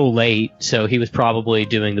 It's a little late, so he was probably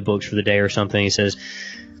doing the books for the day or something. He says,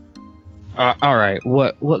 all right,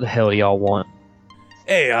 what the hell do y'all want?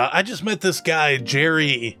 Hey, I just met this guy,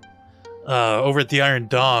 Jerry, over at the Iron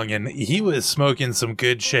Dong, and he was smoking some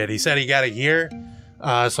good shit. He said he got it here,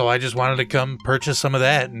 so I just wanted to come purchase some of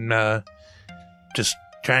that, and just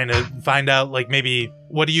trying to find out, like, maybe,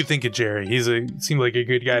 what do you think of Jerry? Seemed like a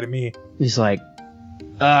good guy to me. He's like,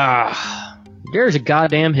 Jerry's a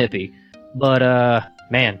goddamn hippie, but,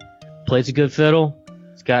 man, plays a good fiddle.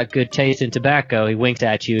 He's got good taste in tobacco. He winks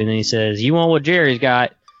at you, and then he says, you want what Jerry's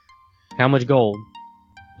got? How much gold?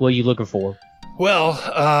 What are you looking for? Well,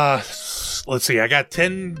 let's see. I got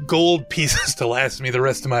 10 gold pieces to last me the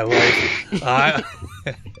rest of my life.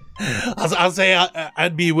 I'll say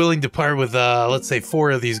I'd be willing to part with, let's say, 4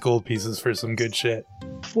 of these gold pieces for some good shit.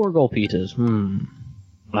 4 gold pieces. All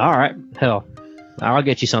right. Hell, I'll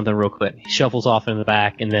get you something real quick. He shuffles off in the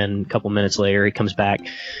back, and then a couple minutes later, he comes back.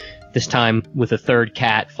 This time with a third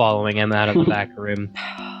cat following him out of the back room.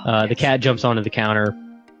 The cat jumps onto the counter.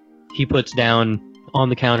 He puts down on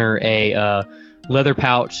the counter a leather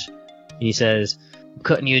pouch, and he says, I'm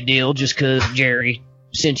cutting you a deal just because Jerry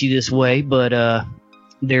sent you this way, but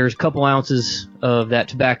there's a couple ounces of that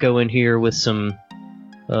tobacco in here with some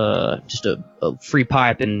just a free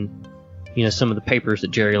pipe and some of the papers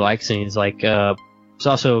that Jerry likes. And he's like, there's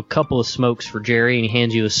also a couple of smokes for Jerry, and he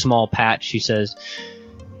hands you a small patch. He says,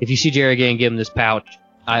 if you see Jerry again, give him this pouch.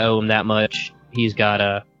 I owe him that much. He's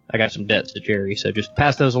got I got some debts to Jerry, so just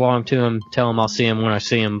pass those along to him. Tell him I'll see him when I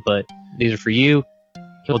see him, but these are for you.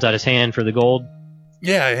 He holds out his hand for the gold.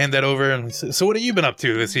 Yeah, I hand that over. And so what have you been up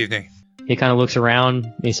to this evening? He kind of looks around,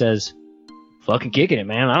 and he says, fucking kicking it,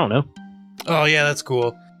 man. I don't know. Oh, yeah, that's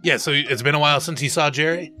cool. Yeah, so it's been a while since you saw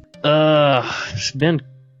Jerry? It's been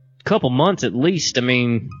a couple months at least. I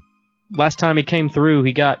mean, last time he came through,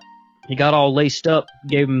 he got all laced up,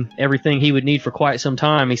 gave him everything he would need for quite some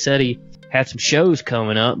time. He said he had some shows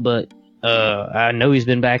coming up, but I know he's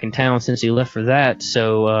been back in town since he left for that.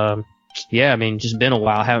 So, yeah, I mean, just been a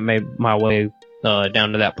while. I haven't made my way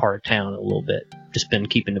down to that part of town in a little bit. Just been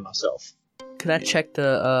keeping to myself. Could I check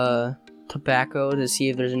the tobacco to see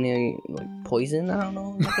if there's any poison? I don't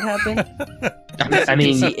know what could happen. I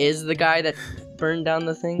mean, he is the guy that burned down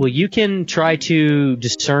the thing. Well, you can try to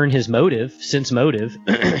discern his motive, sense motive,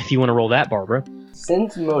 if you want to roll that, Barbara.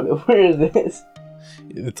 Sense motive. Where is this?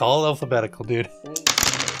 It's all alphabetical, dude.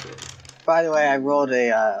 By the way, I rolled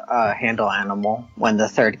a handle animal when the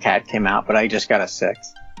third cat came out, but I just got a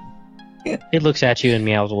 6. It looks at you and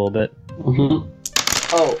meows a little bit.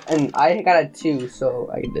 Oh, and I got a 2, so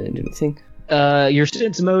I didn't do anything. Your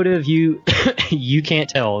sense motive, you you can't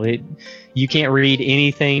tell. You can't read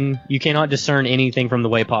anything. You cannot discern anything from the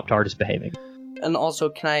way Pop-Tart is behaving. And also,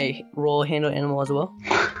 can I roll handle animal as well?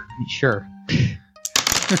 Sure.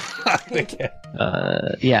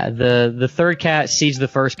 Yeah. The third cat sees the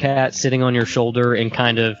first cat sitting on your shoulder and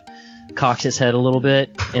kind of cocks its head a little bit,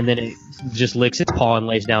 and then it just licks its paw and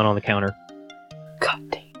lays down on the counter. God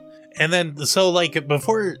damn. And then, so like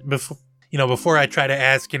before I try to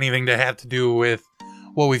ask anything to have to do with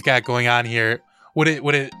what we've got going on here, would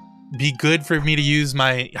it be good for me to use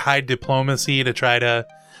my high diplomacy to try to?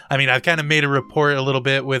 I mean, I've kind of made a rapport a little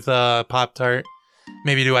bit with Pop-Tart.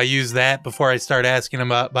 Maybe do I use that before I start asking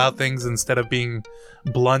him about things instead of being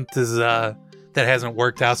blunt as that hasn't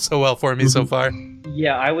worked out so well for me so far?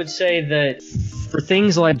 Yeah, I would say that for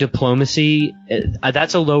things like diplomacy,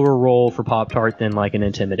 that's a lower roll for Pop-Tart than like an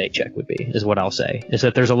intimidate check would be, is what I'll say. Is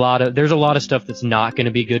that there's a lot of stuff that's not going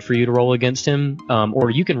to be good for you to roll against him, or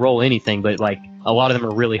you can roll anything, but like a lot of them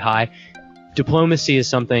are really high. Diplomacy is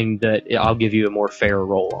something that I'll give you a more fair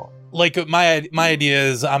roll on. Like my idea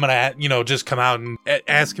is I'm gonna just come out and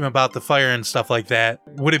ask him about the fire and stuff like that.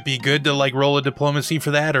 Would it be good to like roll a diplomacy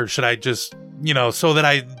for that, or should I just so that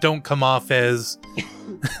I don't come off as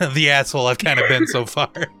the asshole I've kind of been so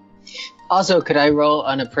far? Also, could I roll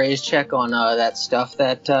an appraise check on that stuff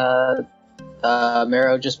that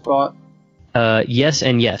Mero just bought? Yes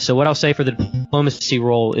and yes. So what I'll say for the diplomacy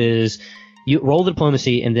roll is you roll the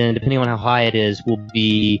diplomacy, and then depending on how high it is, will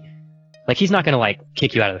be like he's not going to like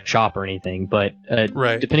kick you out of the shop or anything, but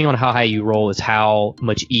right. Depending on how high you roll is how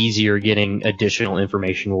much easier getting additional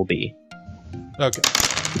information will be. Okay.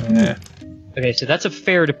 Yeah. Okay, so that's a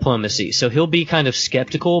fair diplomacy. So he'll be kind of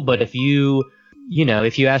skeptical, but if you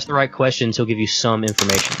ask the right questions, he'll give you some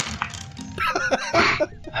information.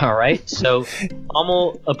 All right, so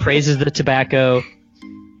Hummel appraises the tobacco,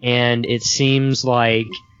 and it seems like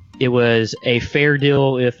it was a fair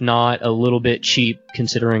deal, if not a little bit cheap,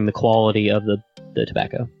 considering the quality of the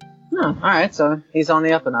tobacco. Oh, all right, so he's on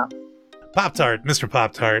the up and up. Pop-Tart, Mr.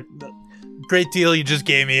 Pop-Tart. Great deal you just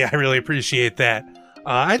gave me. I really appreciate that.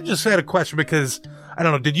 I just had a question because, I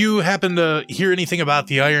don't know, did you happen to hear anything about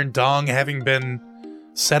the Iron Dong having been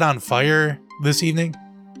set on fire this evening?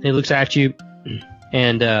 He looks at you,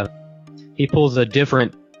 and he pulls a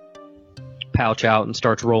different pouch out and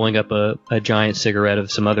starts rolling up a giant cigarette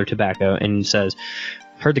of some other tobacco and says,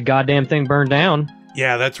 "Heard the goddamn thing burned down."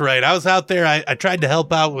 Yeah, that's right. I was out there. I tried to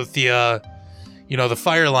help out with the the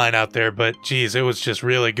fire line out there, but geez, it was just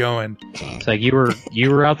really going. It's like you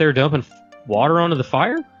were out there dumping water onto the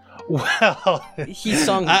fire? Well, he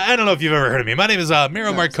sung. I don't know if you've ever heard of me. My name is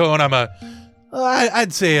Mero Marcone. I'm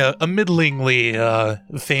I'd say a middlingly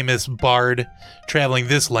famous bard traveling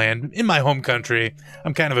this land in my home country.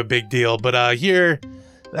 I'm kind of a big deal, but here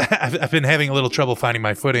I've been having a little trouble finding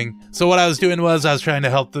my footing. So what I was doing was I was trying to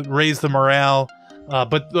help raise the morale,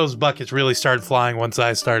 but those buckets really started flying once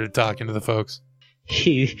I started talking to the folks.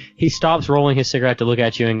 He stops rolling his cigarette to look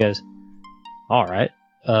at you and goes, "All right.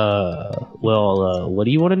 What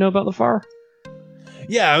do you want to know about the fire?"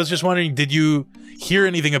 Yeah, I was just wondering, did you hear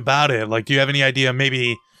anything about it? Like, do you have any idea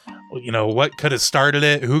maybe, what could have started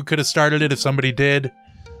it? Who could have started it if somebody did?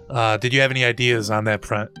 Did you have any ideas on that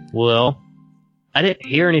front? Well, I didn't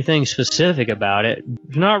hear anything specific about it.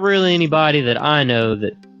 There's not really anybody that I know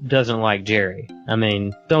that doesn't like Jerry. I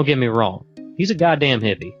mean, don't get me wrong. He's a goddamn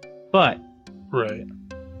hippie. But, right,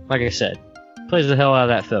 like I said, plays the hell out of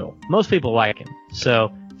that fiddle. Most people like him.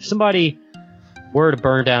 So, if somebody were to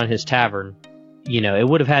burn down his tavern, it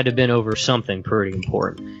would have had to have been over something pretty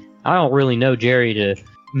important. I don't really know Jerry to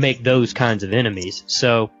make those kinds of enemies.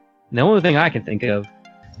 So, the only thing I can think of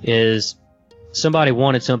is somebody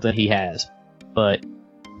wanted something he has. But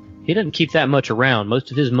he doesn't keep that much around. Most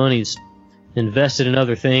of his money's invested in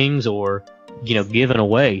other things or, given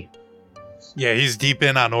away. Yeah, he's deep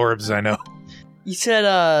in on orbs, I know. You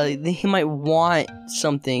said he might want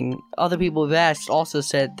something. Other people have asked also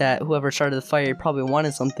said that whoever started the fire probably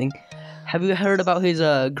wanted something. Have you heard about his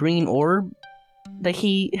green orb that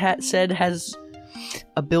he said has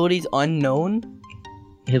abilities unknown?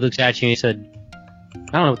 He looks at you and he said,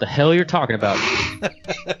 "I don't know what the hell you're talking about."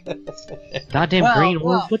 Goddamn green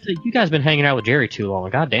orb. You guys been hanging out with Jerry too long.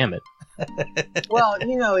 God damn it. Well,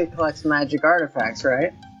 he collects magic artifacts,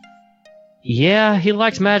 right? Yeah, he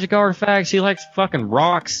likes magic artifacts. He likes fucking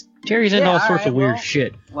rocks. Jerry's into all sorts of weird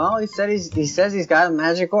shit. Well, he says he's got a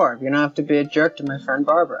magic orb. You don't have to be a jerk to my friend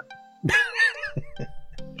Barbara.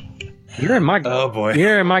 You're in my oh boy.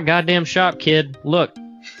 You're in my goddamn shop, kid. Look.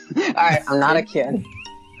 All right, I'm not a kid.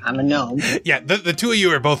 I'm a gnome. Yeah, the two of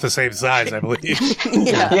you are both the same size, I believe.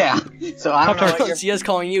 Yeah. So I don't know what you're... She is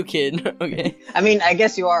calling you kid. Okay. I mean, I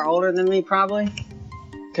guess you are older than me, probably.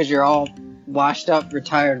 Because you're all washed up,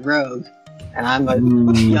 retired rogue. And I'm a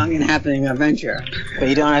young and happening adventurer. But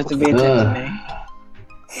you don't have to be attention to me.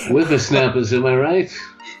 Whippersnappers, am I right?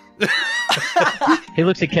 He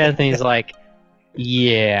looks at Keth and he's like,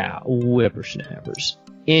 yeah, whippersnappers.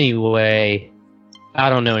 Anyway, I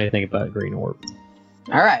don't know anything about Green Orb.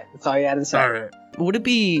 Alright, that's all you had to say. All right. Would it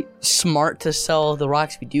be smart to sell the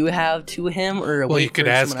rocks we do have to him, or Well, wait you could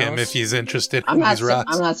for ask someone him else? if he's interested I'm in not, these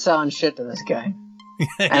rocks. I'm not selling shit to this guy.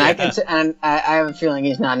 And I have a feeling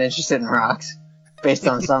he's not interested in rocks. Based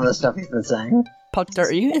on some of the stuff he's been saying. Pop-Tart,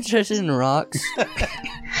 are you interested in rocks?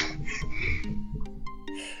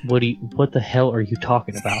 What the hell are you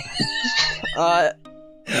talking about?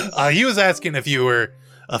 He was asking if you were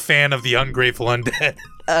a fan of the Ungrateful Undead.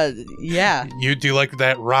 Yeah. You do like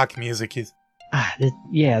that rock music.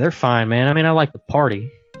 Yeah, they're fine, man. I mean, I like the party.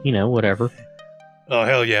 You know, whatever. Oh,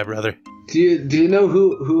 hell yeah, brother. Do you know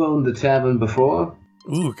who owned the tavern before?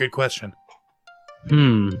 Ooh, good question.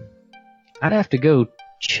 I'd have to go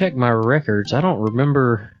check my records. I don't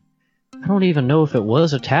remember. I don't even know if it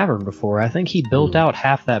was a tavern before. I think he built out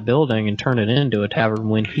half that building and turned it into a tavern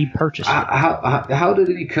when he purchased it. How did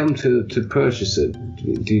he come to purchase it?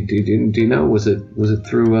 Do you know? Was it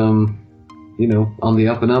through on the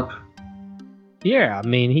up and up? Yeah, I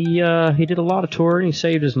mean, he did a lot of touring, he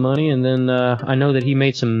saved his money, and then I know that he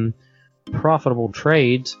made some profitable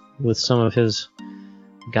trades with some of his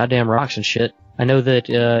goddamn rocks and shit. I know that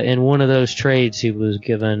in one of those trades he was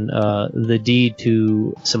given the deed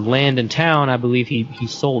to some land in town. I believe he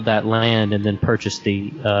sold that land and then purchased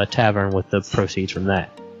the tavern with the proceeds from that.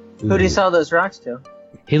 Who did he sell those rocks to?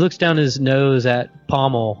 He looks down his nose at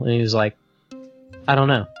Pommel and he's like, I don't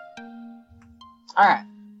know. Alright.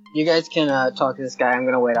 You guys can talk to this guy. I'm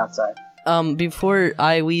gonna wait outside. Before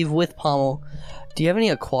I leave with Pommel, do you have any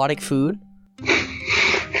aquatic food?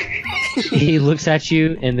 He looks at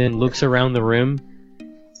you and then looks around the room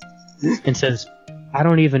and says, I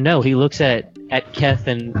don't even know. He looks at Keth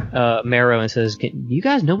and Marrow and says, you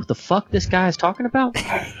guys know what the fuck this guy is talking about?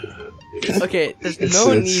 Okay, there's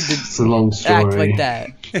no need to act like that.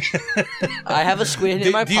 I have a squid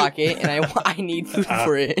in my pocket and I need food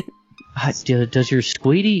for it. Does your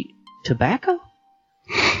squid eat tobacco?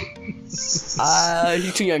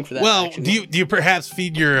 You're too young for that. Well, actually. do you perhaps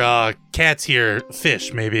feed your cats here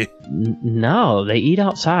fish, maybe? No, they eat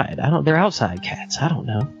outside. They're outside cats. I don't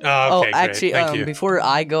know. Okay, great. Actually, Thank you. before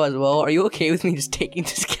I go as well, are you okay with me just taking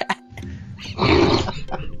this cat?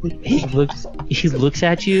 He looks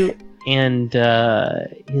at you and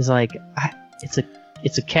he's like,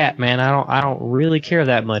 it's a cat, man. I don't really care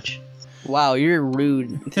that much. Wow, you're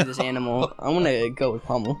rude to this animal. I'm gonna go with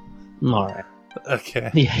Pommel. All right.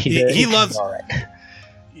 Okay. Yeah, he loves. All right.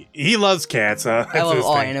 He loves cats. I love his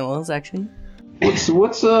all thing. animals, actually. What's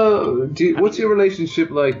your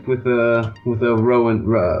relationship like with a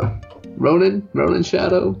Ronan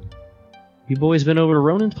Shadow? You boys been over to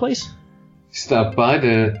Ronan's place? Stop by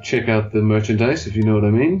to check out the merchandise, if you know what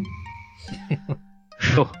I mean.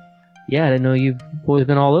 Yeah, I didn't know you boys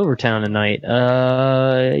been all over town tonight.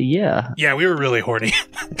 Yeah. Yeah, we were really horny.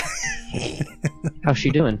 How's she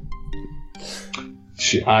doing?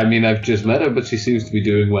 I've just met her, but she seems to be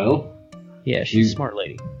doing well. Yeah, she's a smart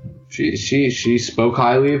lady. She spoke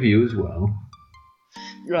highly of you as well.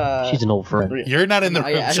 She's an old friend. You're not in the room.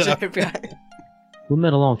 Yeah, Shut up. We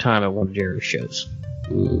met a long time at one of Jerry's shows.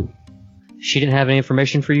 Mm. She didn't have any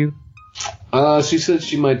information for you? She said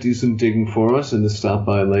she might do some digging for us and to stop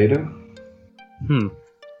by later.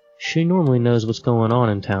 She normally knows what's going on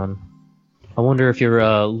in town. I wonder if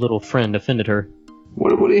your little friend offended her.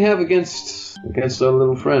 What do you have against our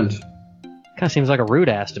little friend? Kinda seems like a rude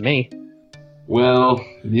ass to me. Well,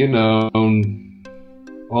 you know,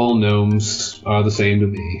 all gnomes are the same to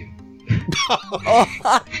me.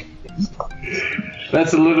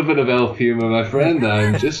 That's a little bit of elf humor, my friend.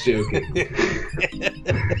 I'm just joking.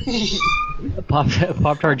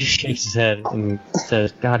 Pop-Tart just shakes his head and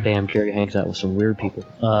says, God damn, Jerry hangs out with some weird people.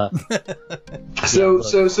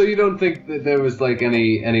 So you don't think that there was like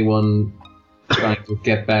anyone trying to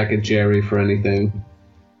get back at Jerry for anything?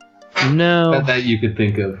 No. That you could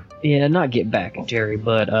think of. Yeah, not get back at Jerry,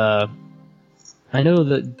 but I know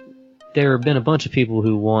that there have been a bunch of people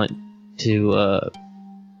who want to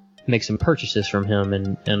make some purchases from him,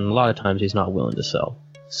 and a lot of times he's not willing to sell.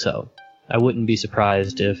 So I wouldn't be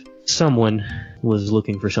surprised if someone was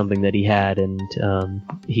looking for something that he had and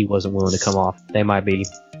he wasn't willing to come off. They might be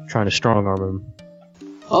trying to strong-arm him.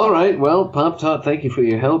 All right, well, Pop-Tart, thank you for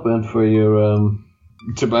your help and for your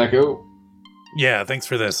Tobacco. Yeah, thanks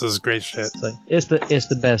for this. This is great shit. It's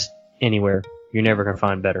the best anywhere. You're never gonna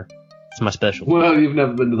find better. It's my special. Well, you've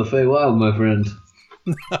never been to the Feywild, my friend.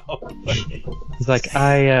 He's like,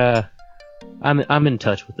 I'm in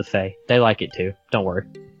touch with the Fae. They like it too. Don't worry.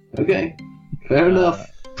 Okay, fair enough.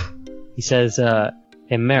 He says,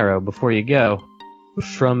 hey Marrow, before you go,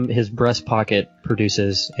 from his breast pocket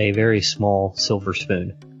produces a very small silver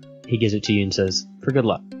spoon. He gives it to you and says, for good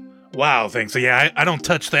luck. Wow, thanks. So yeah, I don't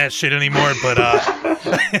touch that shit anymore, but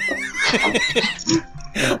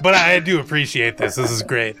but I do appreciate this. This is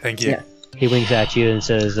great. Thank you. Yeah. He winks at you and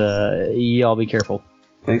says, y'all be careful.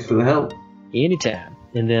 Thanks for the help. Anytime.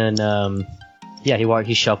 And then,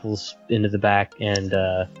 he shuffles into the back, and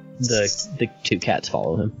the two cats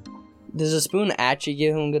follow him. Does the spoon actually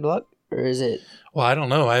give him good luck, or is it? Well, I don't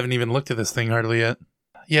know. I haven't even looked at this thing hardly yet.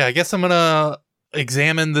 Yeah, I guess I'm gonna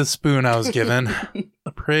examine the spoon I was given.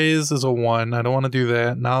 Praise is a 1. I don't want to do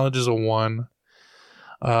that. Knowledge is a 1.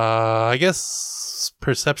 I guess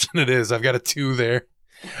perception it is. I've got a 2 there.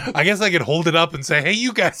 I guess I could hold it up and say, hey,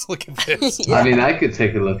 you guys, look at this. I mean, I could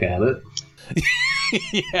take a look at it.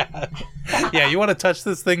 Yeah, you want to touch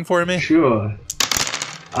this thing for me? Sure.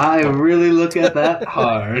 I really look at that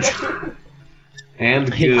hard.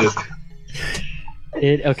 And good.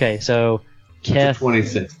 Okay, so Keth,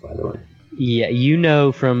 26, by the way. Yeah, you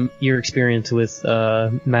know from your experience with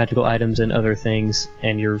magical items and other things,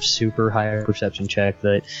 and your super high perception check,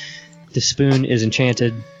 that the spoon is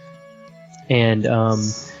enchanted. And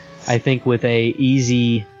I think with a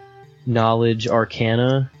easy knowledge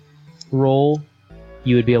arcana roll,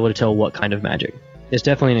 you would be able to tell what kind of magic. It's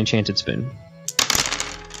definitely an enchanted spoon.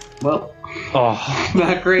 Well, oh,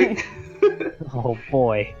 not great. Oh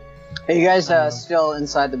boy. Are you guys still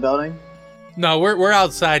inside the building? No, we're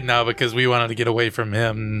outside now because we wanted to get away from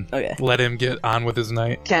him and Okay. let him get on with his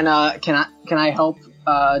night. Can I help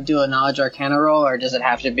do a knowledge arcana roll, or does it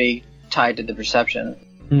have to be tied to the perception?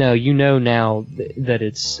 No, you know now that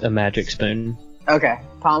it's a magic spoon. Okay.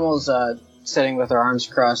 Pommel's sitting with her arms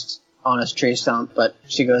crossed on his tree stump, but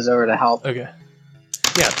she goes over to help. Okay.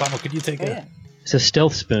 Yeah, Pommel, could you take a... It's a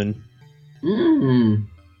stealth spoon. Mmm.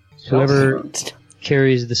 Whoever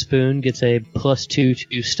carries the spoon gets a +2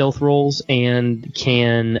 to stealth rolls and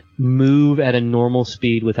can move at a normal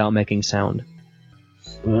speed without making sound.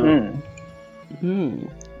 Man,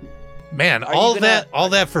 Are all you gonna-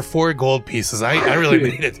 that for 4 gold pieces. I really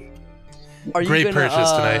made it. Are you Great gonna,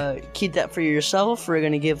 purchase tonight. Keep that for yourself, or are you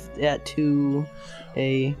gonna give that to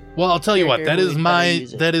a? Well, I'll tell you what. Here, That here, is we my gotta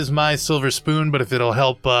use it. that is my silver spoon. But if it'll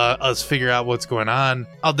help us figure out what's going on,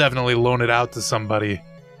 I'll definitely loan it out to somebody.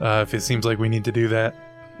 If it seems like we need to do that.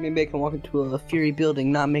 Maybe I can walk into a Fury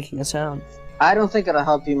building, not making a sound. I don't think it'll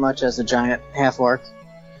help you much as a giant half-orc.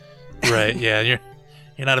 Right? Yeah. You're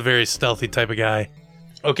not a very stealthy type of guy.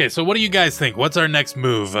 Okay. So what do you guys think? What's our next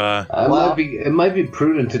move? It might be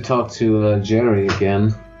prudent to talk to Jerry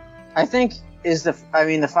again. I think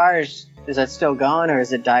the fires, is that still going or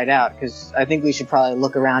is it died out? Because I think we should probably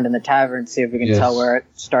look around in the tavern and see if we can tell where it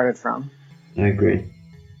started from. I agree.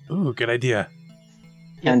 Ooh, good idea.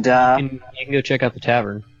 And You can go check out the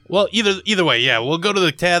tavern. Well, either way, yeah, we'll go to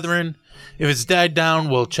the tavern. If it's died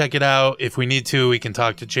down, we'll check it out. If we need to, we can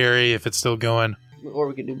talk to Jerry if it's still going, Or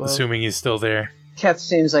we could do both. assuming he's still there. Keth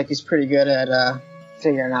seems like he's pretty good at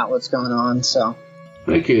figuring out what's going on, so...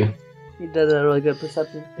 Thank you. He does a really good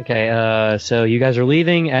perception. Okay, so you guys are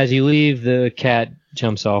leaving. As you leave, the cat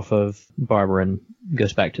jumps off of Barbara and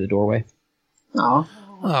goes back to the doorway. Oh.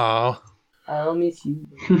 Oh, I'll miss you.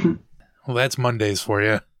 well, that's Mondays for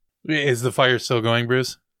you. Is the fire still going,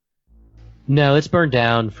 Bruce? No, it's burned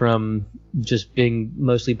down from just being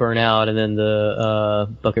mostly burnt out, and then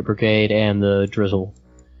the Bucket Brigade and the Drizzle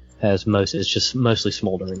it's just mostly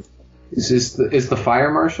smoldering. Is the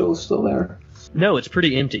fire marshal still there? No, it's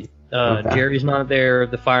pretty empty. Okay. Jerry's not there,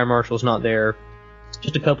 the fire marshal's not there.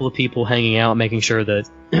 Just a couple of people hanging out, making sure that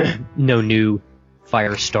no new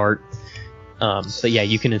fires start. But yeah,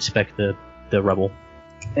 you can inspect the rubble.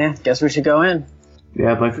 Yeah, guess we should go in.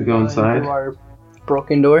 Yeah, I'd like to go inside. Into our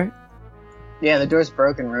broken door. Yeah, the door's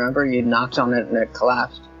broken, remember? You knocked on it and it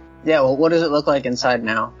collapsed. Yeah, well, what does it look like inside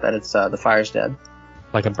now that it's the fire's dead?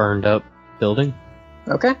 Like a burned up building.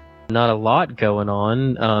 Okay. Not a lot going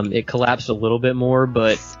on. It collapsed a little bit more,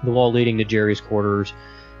 but the wall leading to Jerry's quarters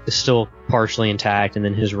is still partially intact, and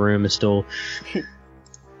then his room is still,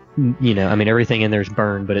 everything in there is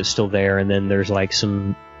burned, but it's still there. And then there's like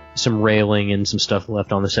some railing and some stuff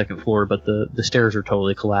left on the second floor, but the stairs are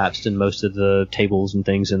totally collapsed, and most of the tables and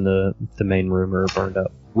things in the main room are burned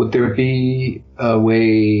up. Would there be a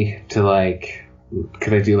way to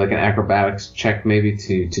could I do like an acrobatics check maybe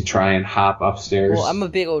to try and hop upstairs? Well, I'm a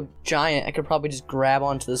big old giant. I could probably just grab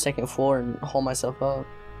onto the second floor and haul myself up.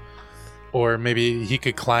 Or maybe he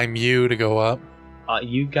could climb you to go up.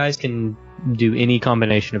 You guys can do any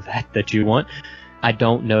combination of that you want. I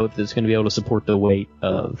don't know if it's going to be able to support the weight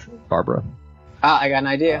of Barbara. I got an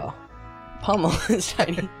idea. Pommel is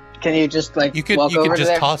tiny. Can you just like You could walk over just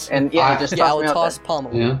there toss him. and just Yeah, toss I'll me out toss there?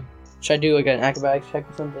 Pommel. Yeah. Should I do like an acrobatics check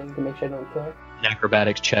or something to make sure I don't kill her? An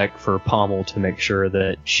acrobatics check for Pommel to make sure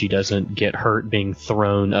that she doesn't get hurt being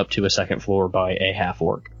thrown up to a second floor by a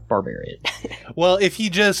half-orc barbarian. Well, if he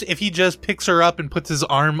just picks her up and puts his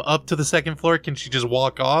arm up to the second floor, can she just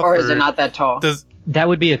walk off? Or is it not that tall? That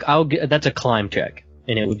would be that's a climb check,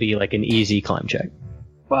 and it would be like an easy climb check.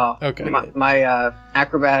 Well, Okay. my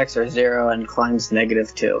acrobatics are 0 and climb's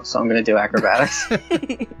 -2, so I'm gonna do acrobatics.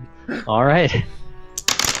 All right.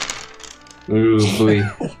 Ooh, boy.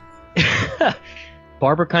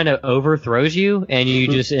 Barbara kind of overthrows you, and you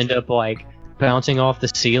just end up like bouncing off the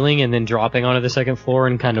ceiling and then dropping onto the second floor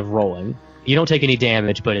and kind of rolling. You don't take any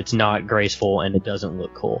damage, but it's not graceful and it doesn't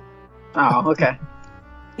look cool. Oh, okay.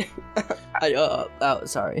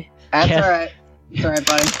 Sorry. That's Kev- alright. It's alright,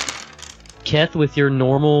 buddy. Keth, with your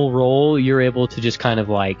normal roll, you're able to just kind of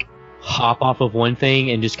like hop off of one thing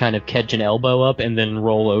and just kind of catch an elbow up and then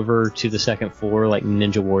roll over to the second floor like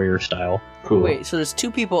Ninja Warrior style. Cool. Wait, so there's 2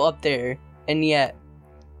 people up there, and yet...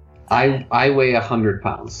 I weigh 100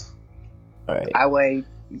 pounds. Alright. I weigh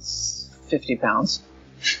 50 pounds.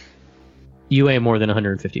 You weigh more than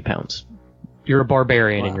 150 pounds. You're a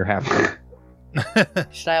barbarian and you're half.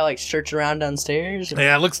 Should I like search around downstairs?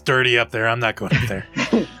 Yeah, it looks dirty up there. I'm not going up there.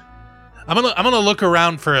 I'm gonna look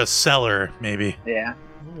around for a cellar, maybe. Yeah.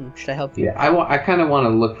 Should I help you? Yeah, I kind of want to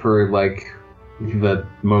look for like the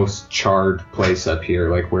most charred place up here,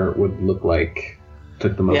 like where it would look like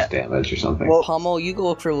took the most damage or something. Well, Pommel, you go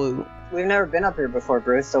look for loot. we've never been up here before,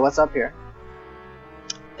 Bruce, so what's up here?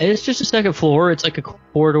 It's just a second floor. It's like a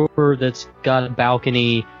corridor that's got a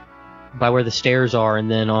balcony by where the stairs are, and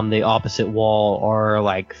then on the opposite wall are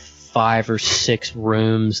like 5 or 6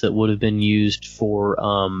 rooms that would have been used for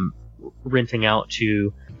renting out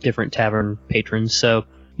to different tavern patrons. So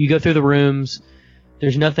you go through the rooms.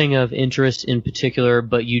 There's nothing of interest in particular,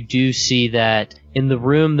 but you do see that in the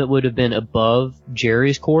room that would have been above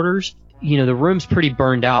Jerry's quarters, you know, the room's pretty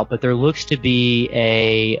burned out, but there looks to be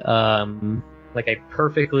a like a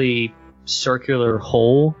perfectly circular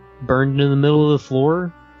hole burned in the middle of the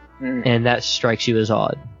floor, and that strikes you as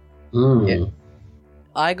odd. Yeah.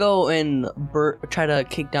 I go and try to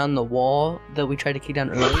kick down the wall that we tried to kick down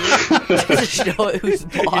earlier to show it who's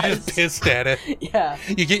boss. You're just pissed at it. Yeah.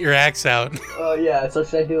 You get your axe out. Oh yeah. So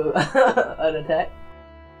should I do an attack?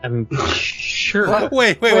 I mean, sure. What?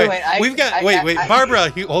 Wait. We've got. Wait. I- Barbara,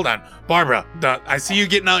 hold on. Barbara, I see you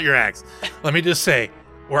getting out your axe. Let me just say,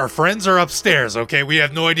 our friends are upstairs. Okay, we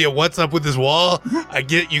have no idea what's up with this wall. I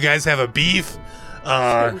get you guys have a beef. Should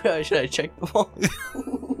I check the wall?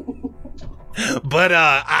 But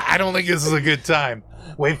I don't think this is a good time.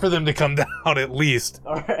 Wait for them to come down at least.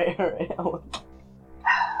 All right.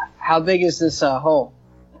 How big is this hole?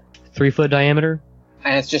 3-foot diameter?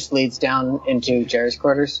 And it just leads down into Jerry's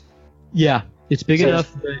quarters? Yeah, it's big So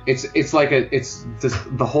enough. It's like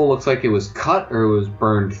the hole looks like it was cut or it was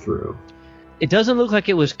burned through. It doesn't look like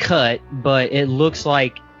it was cut, but it looks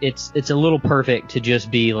like it's a little perfect to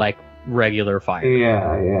just be like regular fire.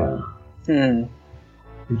 Yeah.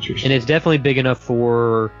 Interesting. And it's definitely big enough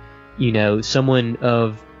for, you know, someone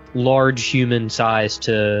of large human size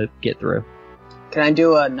to get through. Can I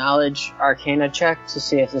do a knowledge arcana check to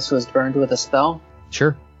see if this was burned with a spell?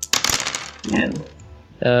 Sure. And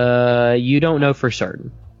You don't know for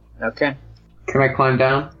certain. okay. Can I climb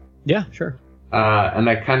down? Yeah, sure. And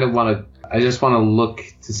I kind of want to. I just want to look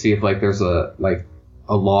to see if like there's a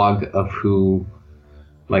log of who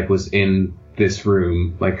like was in this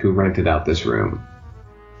room, like who rented out this room.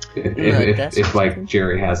 If like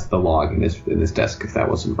Jerry has the log in his desk, if that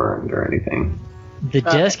wasn't burned or anything. The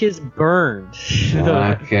desk is burned.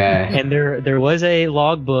 Okay. And there was a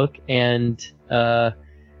logbook, and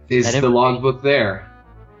Is the logbook there?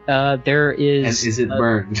 there is. And is it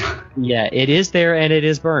burned? Yeah, it is there, and it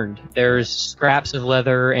is burned. There's scraps of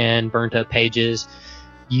leather and burnt up pages.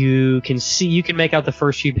 You can make out the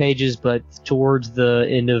first few pages, but towards the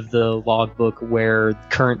end of the logbook where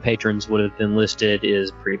current patrons would have been listed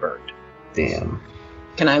is pre-burned. Damn.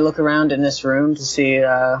 Can I look around in this room to see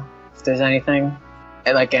if there's anything,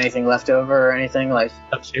 like anything left over or anything like?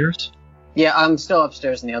 Upstairs? Yeah, I'm still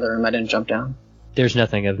upstairs in the other room. I didn't jump down. There's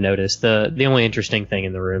nothing of notice. The only interesting thing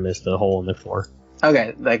in the room is the hole in the floor.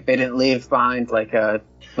 Okay, like they didn't leave behind like a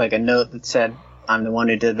note that said I'm the one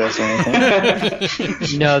who did this or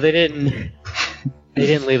anything. No, they didn't. They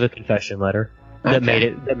didn't leave a confession letter that made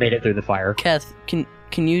it through the fire. Keth,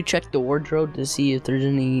 can you check the wardrobe to see if there's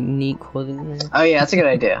any neat clothing in there? Oh yeah, that's a good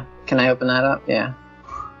idea. Can I open that up? Yeah.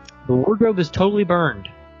 The wardrobe is totally burned.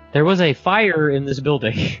 There was a fire in this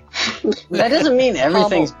building. That doesn't mean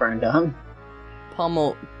everything's burned up.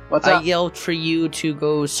 Pommel, What's I up? yelled for you to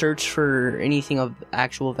go search for anything of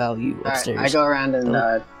actual value All right, upstairs. I go around and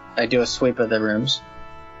I do a sweep of the rooms.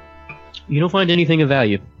 You don't find anything of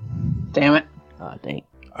value. Damn it. Oh, dang.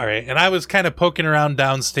 All right, and I was kind of poking around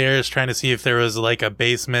downstairs trying to see if there was like a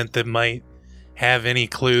basement that might have any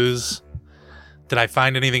clues. Did I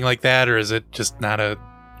find anything like that, or is it just not a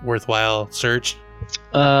worthwhile search?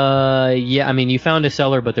 Yeah, I mean, you found a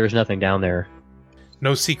cellar, but there's nothing down there.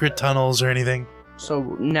 No secret tunnels or anything? So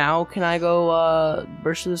now can I go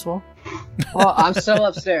burst through this wall? Well, I'm still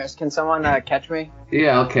upstairs. Can someone catch me?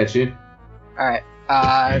 Yeah, I'll catch you. All right.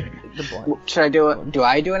 The blind. Should I do it? Do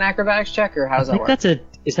I do an acrobatics check, or how does I that think work?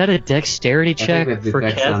 is that a dexterity check that's a for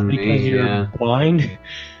dex Keth on me, because you're yeah. blind?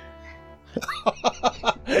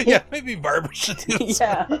 Yeah, maybe Barbara should do this.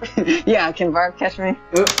 Yeah. Yeah. Can Barb catch me?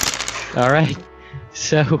 All right.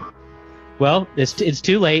 So, well, it's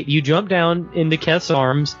too late. You jump down into Keth's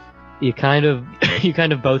arms. You kind of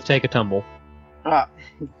both take a tumble. Oh,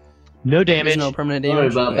 No There's damage. no permanent Sorry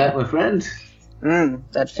damage. about that, my friend.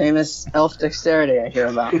 that famous elf dexterity I hear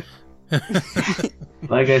about.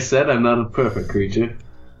 Like I said, I'm not a perfect creature.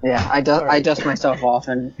 Yeah, I dust myself off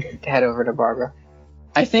and head over to Barbara.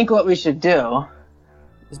 I think what we should do,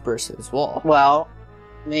 Is burst through this wall. well,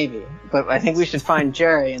 maybe, but I think we should find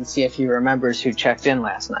Jerry and see if he remembers who checked in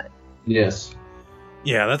last night. Yes.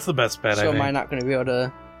 Yeah, that's the best bet, So I am think. I not going to be able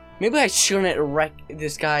to... Maybe I shouldn't wreck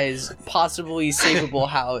this guy's possibly savable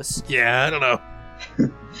house. Yeah, I don't know.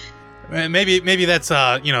 Maybe that's,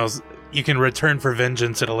 you can return for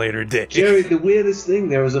vengeance at a later date. Jerry, the weirdest thing,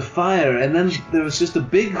 there was a fire, and then there was just a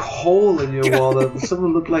big hole in your wall that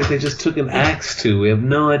someone looked like they just took an axe to. We have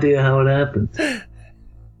no idea how it happened.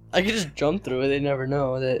 I could just jump through it. They never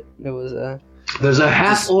know that it was a... There's a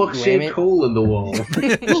half-orc Just shaped ram it. hole in the wall.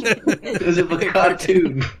 As if a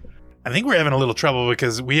cartoon. I think we're having a little trouble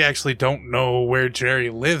because we actually don't know where Jerry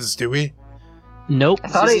lives, do we? Nope. I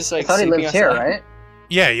thought This he, is like I thought he sleeping lived here, outside. right?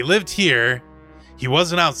 Yeah, he lived here. He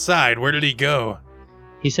wasn't outside. Where did he go?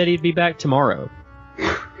 He said he'd be back tomorrow.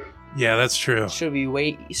 Yeah, that's true. Should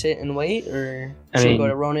we sit and wait, or I should we mean, go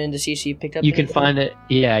to Ronan to see if she picked up You can anything? find it.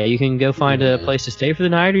 Yeah, you can go find a place to stay for the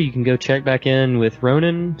night, or you can go check back in with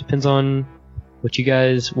Ronan. Depends on what you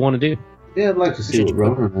guys want to do. Yeah, I'd like to see what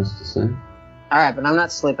Ronan has to say. All right, but I'm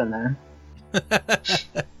not sleeping there.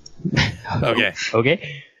 Okay.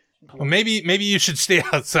 Okay. Well, maybe you should stay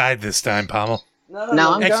outside this time, Pommel. No,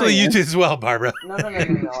 No, I'm Actually, going you in. did as well, Barbara. No.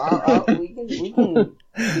 We can.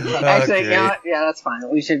 Actually, Okay. you know what? Yeah, that's fine.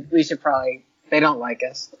 We should probably. They don't like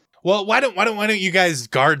us. Well, why don't you guys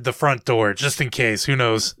guard the front door just in case? Who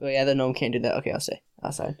knows? Oh yeah, the gnome can't do that. Okay, I'll stay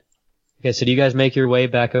outside. Okay, so do you guys make your way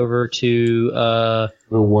back over to The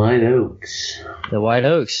White Oaks. the White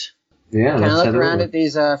Oaks? Yeah, Can I let's look head around over. at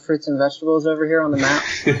these fruits and vegetables over here on the map?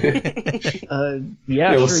 Yeah,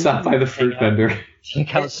 Yeah, we'll sure, stop you by the can fruit hang out. vendor.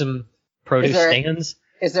 Check out some produce Is there- stands.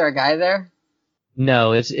 Is there a guy there?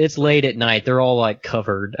 No, it's late at night. They're all like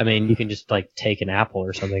covered. I mean, you can just like take an apple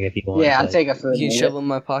or something if you want. Yeah, I'll but- take a food. You can and eat shove it. them in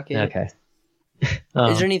my pocket. Okay.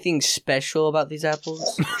 Is there anything special about these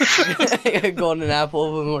apples? Like a golden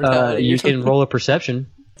apple of immortality. you or can something? roll a perception.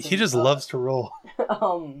 He just loves to roll.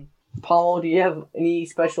 Paul, do you have any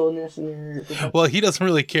specialness in your? Well, he doesn't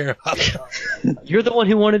really care about that. You're the one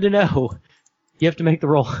who wanted to know. You have to make the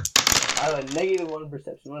roll. I have a -1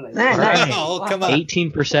 perception. What did Nah, I nah. say? Oh, come on.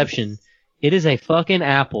 18 perception. It is a fucking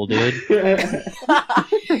apple, dude.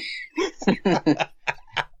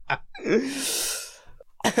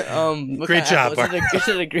 What Great kind of job, apple? Is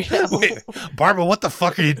it a green apple? Wait, Barbara, what the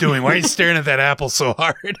fuck are you doing? Why are you staring at that apple so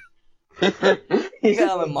hard? You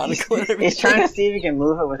got a monocle and everything. He's trying to see if he can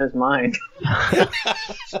move it with his mind.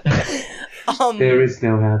 There is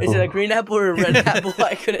no apple. Is it a green apple or a red apple?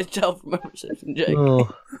 I couldn't tell from my perception check. Oh.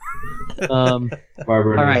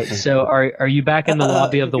 Barbara? All right, so are you back in the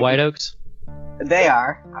lobby of the White Oaks? They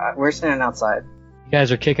are. We're standing outside. You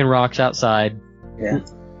guys are kicking rocks outside. Yeah.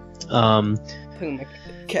 Putting my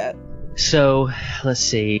cat. So let's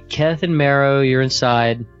see. Keth and Marrow, you're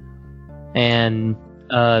inside, and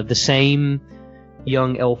the same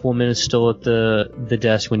young elf woman is still at the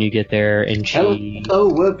desk when you get there, and she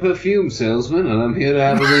We're perfume salesman, and I'm here to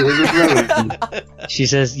have a meeting with Ronan. she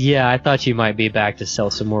says, "Yeah, I thought you might be back to sell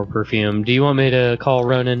some more perfume. Do you want me to call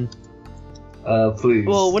Ronan?" Please.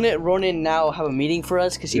 Well, wouldn't Ronan now have a meeting for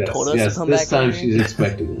us because he told us to come this back? time here? she's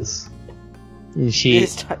expecting us.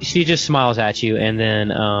 She just smiles at you, and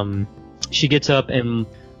then she gets up and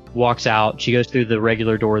walks out. She goes through the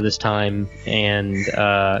regular door this time, and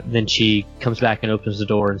then she comes back and opens the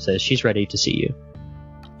door and says she's ready to see you.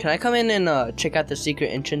 Can I come in and check out the secret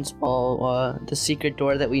entrance, the secret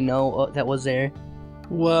door that we know that was there?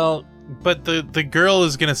 Well, but the girl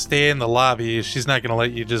is gonna stay in the lobby. She's not gonna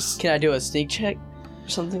let you just. Can I do a sneak check or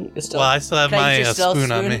something? Well, I still have my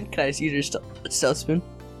spoon on me. Can I use your stealth spoon?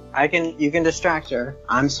 You can distract her.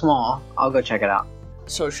 I'm small. I'll go check it out.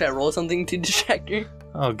 So should I roll something to distract her?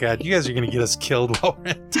 Oh god, you guys are gonna get us killed while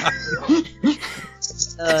we're in time.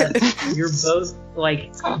 You're both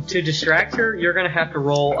to distract her. You're gonna have to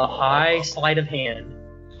roll a high sleight of hand,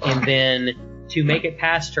 and then to make it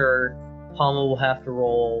past her, Palma will have to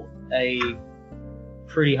roll a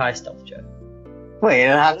pretty high stealth check. Wait,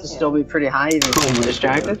 it'll have to still be pretty high even if you're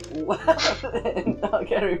distracted?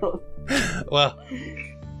 Okay, roll. Well,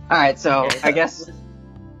 Alright, so I guess...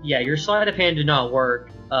 Yeah, your sleight of hand did not work.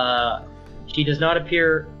 She does not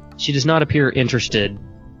appear interested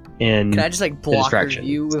in. Can I just block her distraction.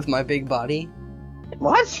 view with my big body?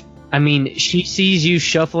 What? I mean, she sees you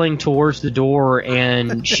shuffling towards the door,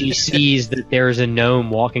 and she sees that there's a gnome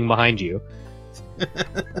walking behind you.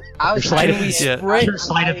 I was Your sleight of, sprint? your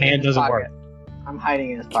sleight of hand doesn't work. I'm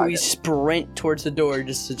hiding in his Can we pocket. sprint towards the door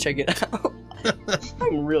just to check it out?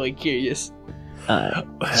 I'm really curious.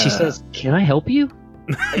 She says, "Can I help you?"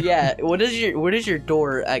 Yeah, where does your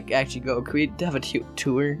door actually go? Can we have a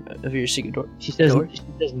tour of your secret door? She says,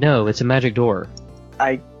 "No, it's a magic door."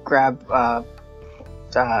 I grab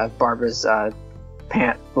Barbara's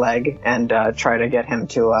pant leg and try to get him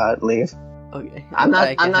to leave. Okay. I'm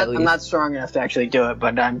not strong enough to actually do it,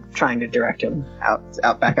 but I'm trying to direct him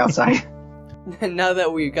back outside. Now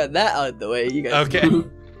that we got that out of the way, you guys. okay.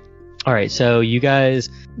 All right, so you guys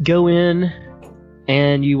go in,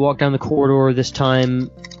 and you walk down the corridor. This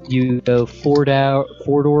time, you go four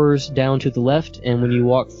doors down to the left, and when you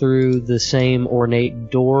walk through the same ornate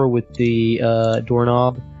door with the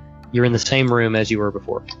doorknob, you're in the same room as you were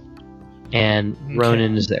before. And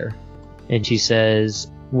Ronan is there. And she says,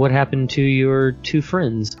 "What happened to your two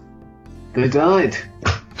friends?" They died.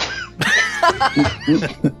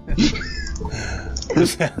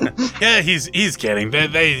 Yeah, he's kidding.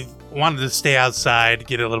 They wanted to stay outside,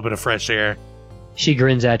 get a little bit of fresh air. She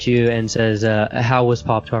grins at you and says, "How was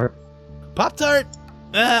Pop-Tart?" Pop-Tart?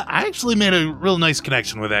 I actually made a real nice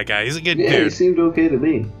connection with that guy. He's a good Yeah, he dude. seemed okay to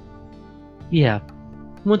me. Yeah.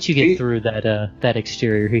 Once you get through that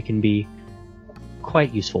exterior, he can be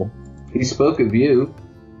quite useful. He spoke of you.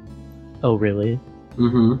 Oh, really?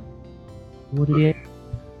 Mm-hmm. What did he...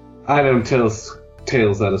 I don't tell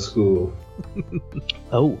tales out of school.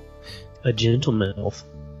 Oh, a gentleman elf.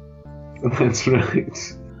 That's right.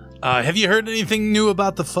 Have you heard anything new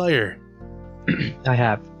about the fire? I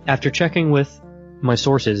have. After checking with my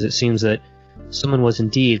sources, it seems that someone was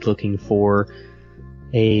indeed looking for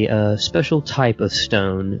a special type of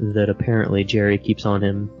stone that apparently Jerry keeps on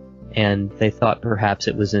him, and they thought perhaps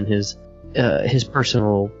it was in his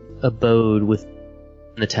personal abode with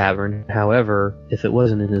the tavern. However, if it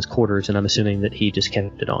wasn't in his quarters, and I'm assuming that he just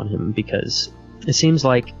kept it on him, because it seems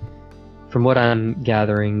like, from what I'm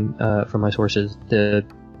gathering from my sources,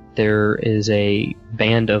 there is a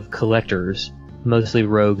band of collectors, mostly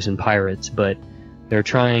rogues and pirates, but they're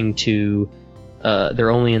trying to they're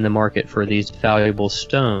only in the market for these valuable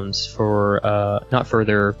stones for not for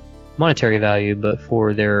their monetary value, but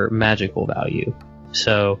for their magical value.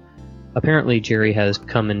 So apparently Jerry has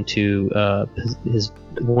come into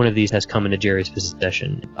one of these has come into Jerry's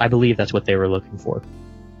possession. I believe that's what they were looking for.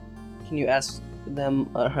 Can you ask them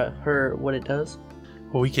her what it does?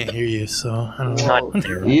 Well, we can't hear you, so I don't know.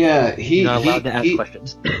 Not, Yeah, you're not allowed to ask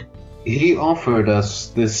questions. He offered us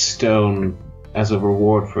this stone as a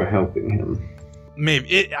reward for helping him.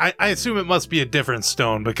 Maybe. I assume it must be a different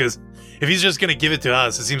stone, because if he's just going to give it to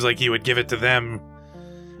us, it seems like he would give it to them.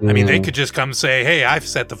 I mean, they could just come say, "Hey, I've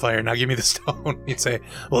set the fire, now give me the stone." He'd say,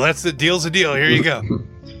 "Well, that's the deal's a deal, here you go."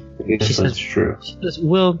 Yes, She that's says- true. She says,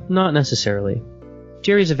 well, not necessarily.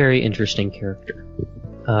 Jerry's a very interesting character.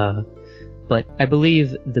 But I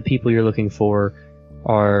believe the people you're looking for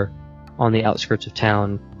are on the outskirts of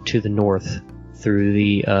town to the north through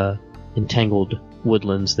the entangled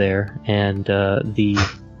woodlands there. And the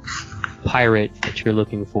pirate that you're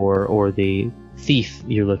looking for, or the thief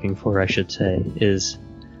you're looking for, I should say, is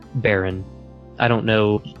Baron. I don't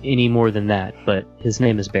know any more than that, but his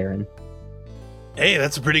name is Baron. Hey,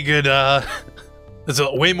 that's a pretty good, that's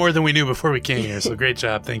way more than we knew before we came here, so great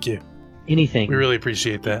job, thank you. anything. We really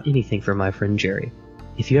appreciate that. Anything for my friend Jerry.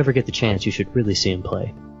 If you ever get the chance, you should really see him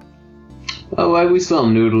play. Oh, we saw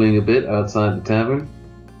him noodling a bit outside the tavern.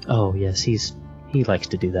 Oh yes, he likes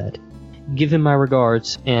to do that. Give him my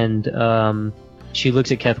regards. And she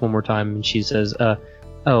looks at Keth one more time and she says,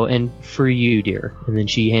 "Oh, and for you, dear." And then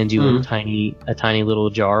she hands you a tiny little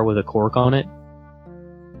jar with a cork on it.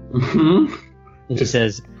 Mm-hmm. And she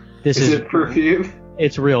says, "This is it perfume?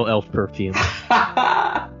 It's real elf perfume."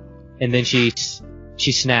 And then she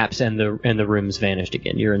snaps and the room's vanished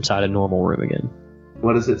again. You're inside a normal room again.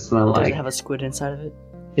 What does it smell Does like? it have a squid inside of it?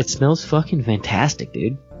 It smells fucking fantastic,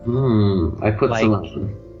 dude. I put some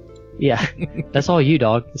on. Yeah, that's all you,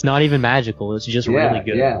 dog. It's not even magical. It's just really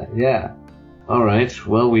good. Yeah. All right.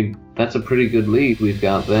 Well, that's a pretty good lead we've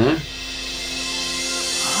got there.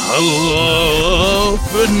 Hello,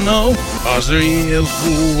 for no, was er helt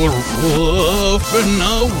for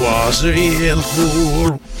no, was er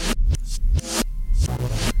helt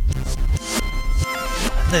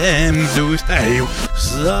Them do stay,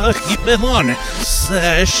 so keep it on,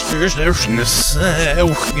 sashers, there's no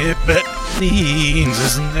self, get it, needs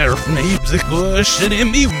is nerf, needs a question in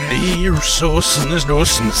me, near sauce and there's no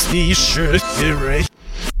sense, the shirt, get right.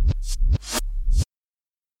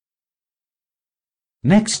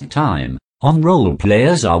 Next time on Role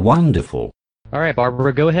Players Are Wonderful. All right,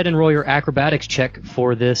 Barbara, go ahead and roll your acrobatics check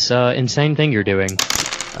for this insane thing you're doing.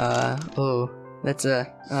 That's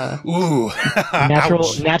a Ooh.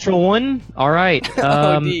 natural one. All right.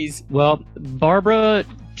 geez. Well, Barbara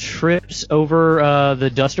trips over the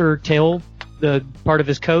duster tail, the part of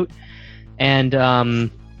his coat, and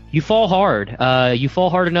you fall hard. You fall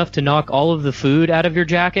hard enough to knock all of the food out of your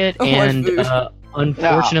jacket, and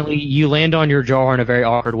unfortunately, you land on your jar in a very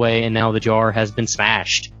awkward way, and now the jar has been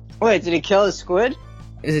smashed. Wait, did he kill the squid?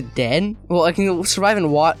 Is it dead? Well, I can survive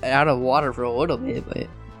out of water for a little bit, but...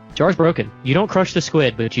 Jar's broken. You don't crush the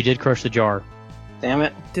squid, but you did crush the jar. Damn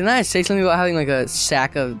it. Didn't I say something about having like a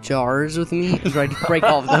sack of jars with me? Because I break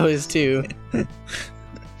all of those too.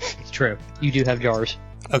 It's true. You do have jars.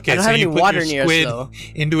 Okay, I don't so have you any put water your near us, squid though.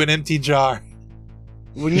 into an empty jar.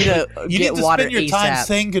 We need to You get need to water spend your time ASAP.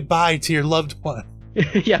 saying goodbye to your loved one.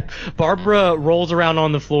 Yeah. Barbara rolls around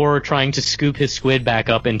on the floor trying to scoop his squid back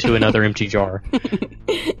up into another empty jar.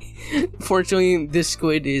 Fortunately, this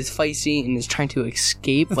squid is feisty and is trying to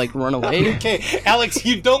escape, like run away. Okay, Alex,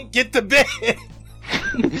 you don't get the bit.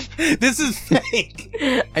 This is fake.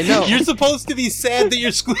 I know. You're supposed to be sad that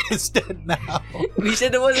your squid is dead now. We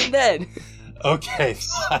said it wasn't dead. Okay,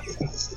 fine.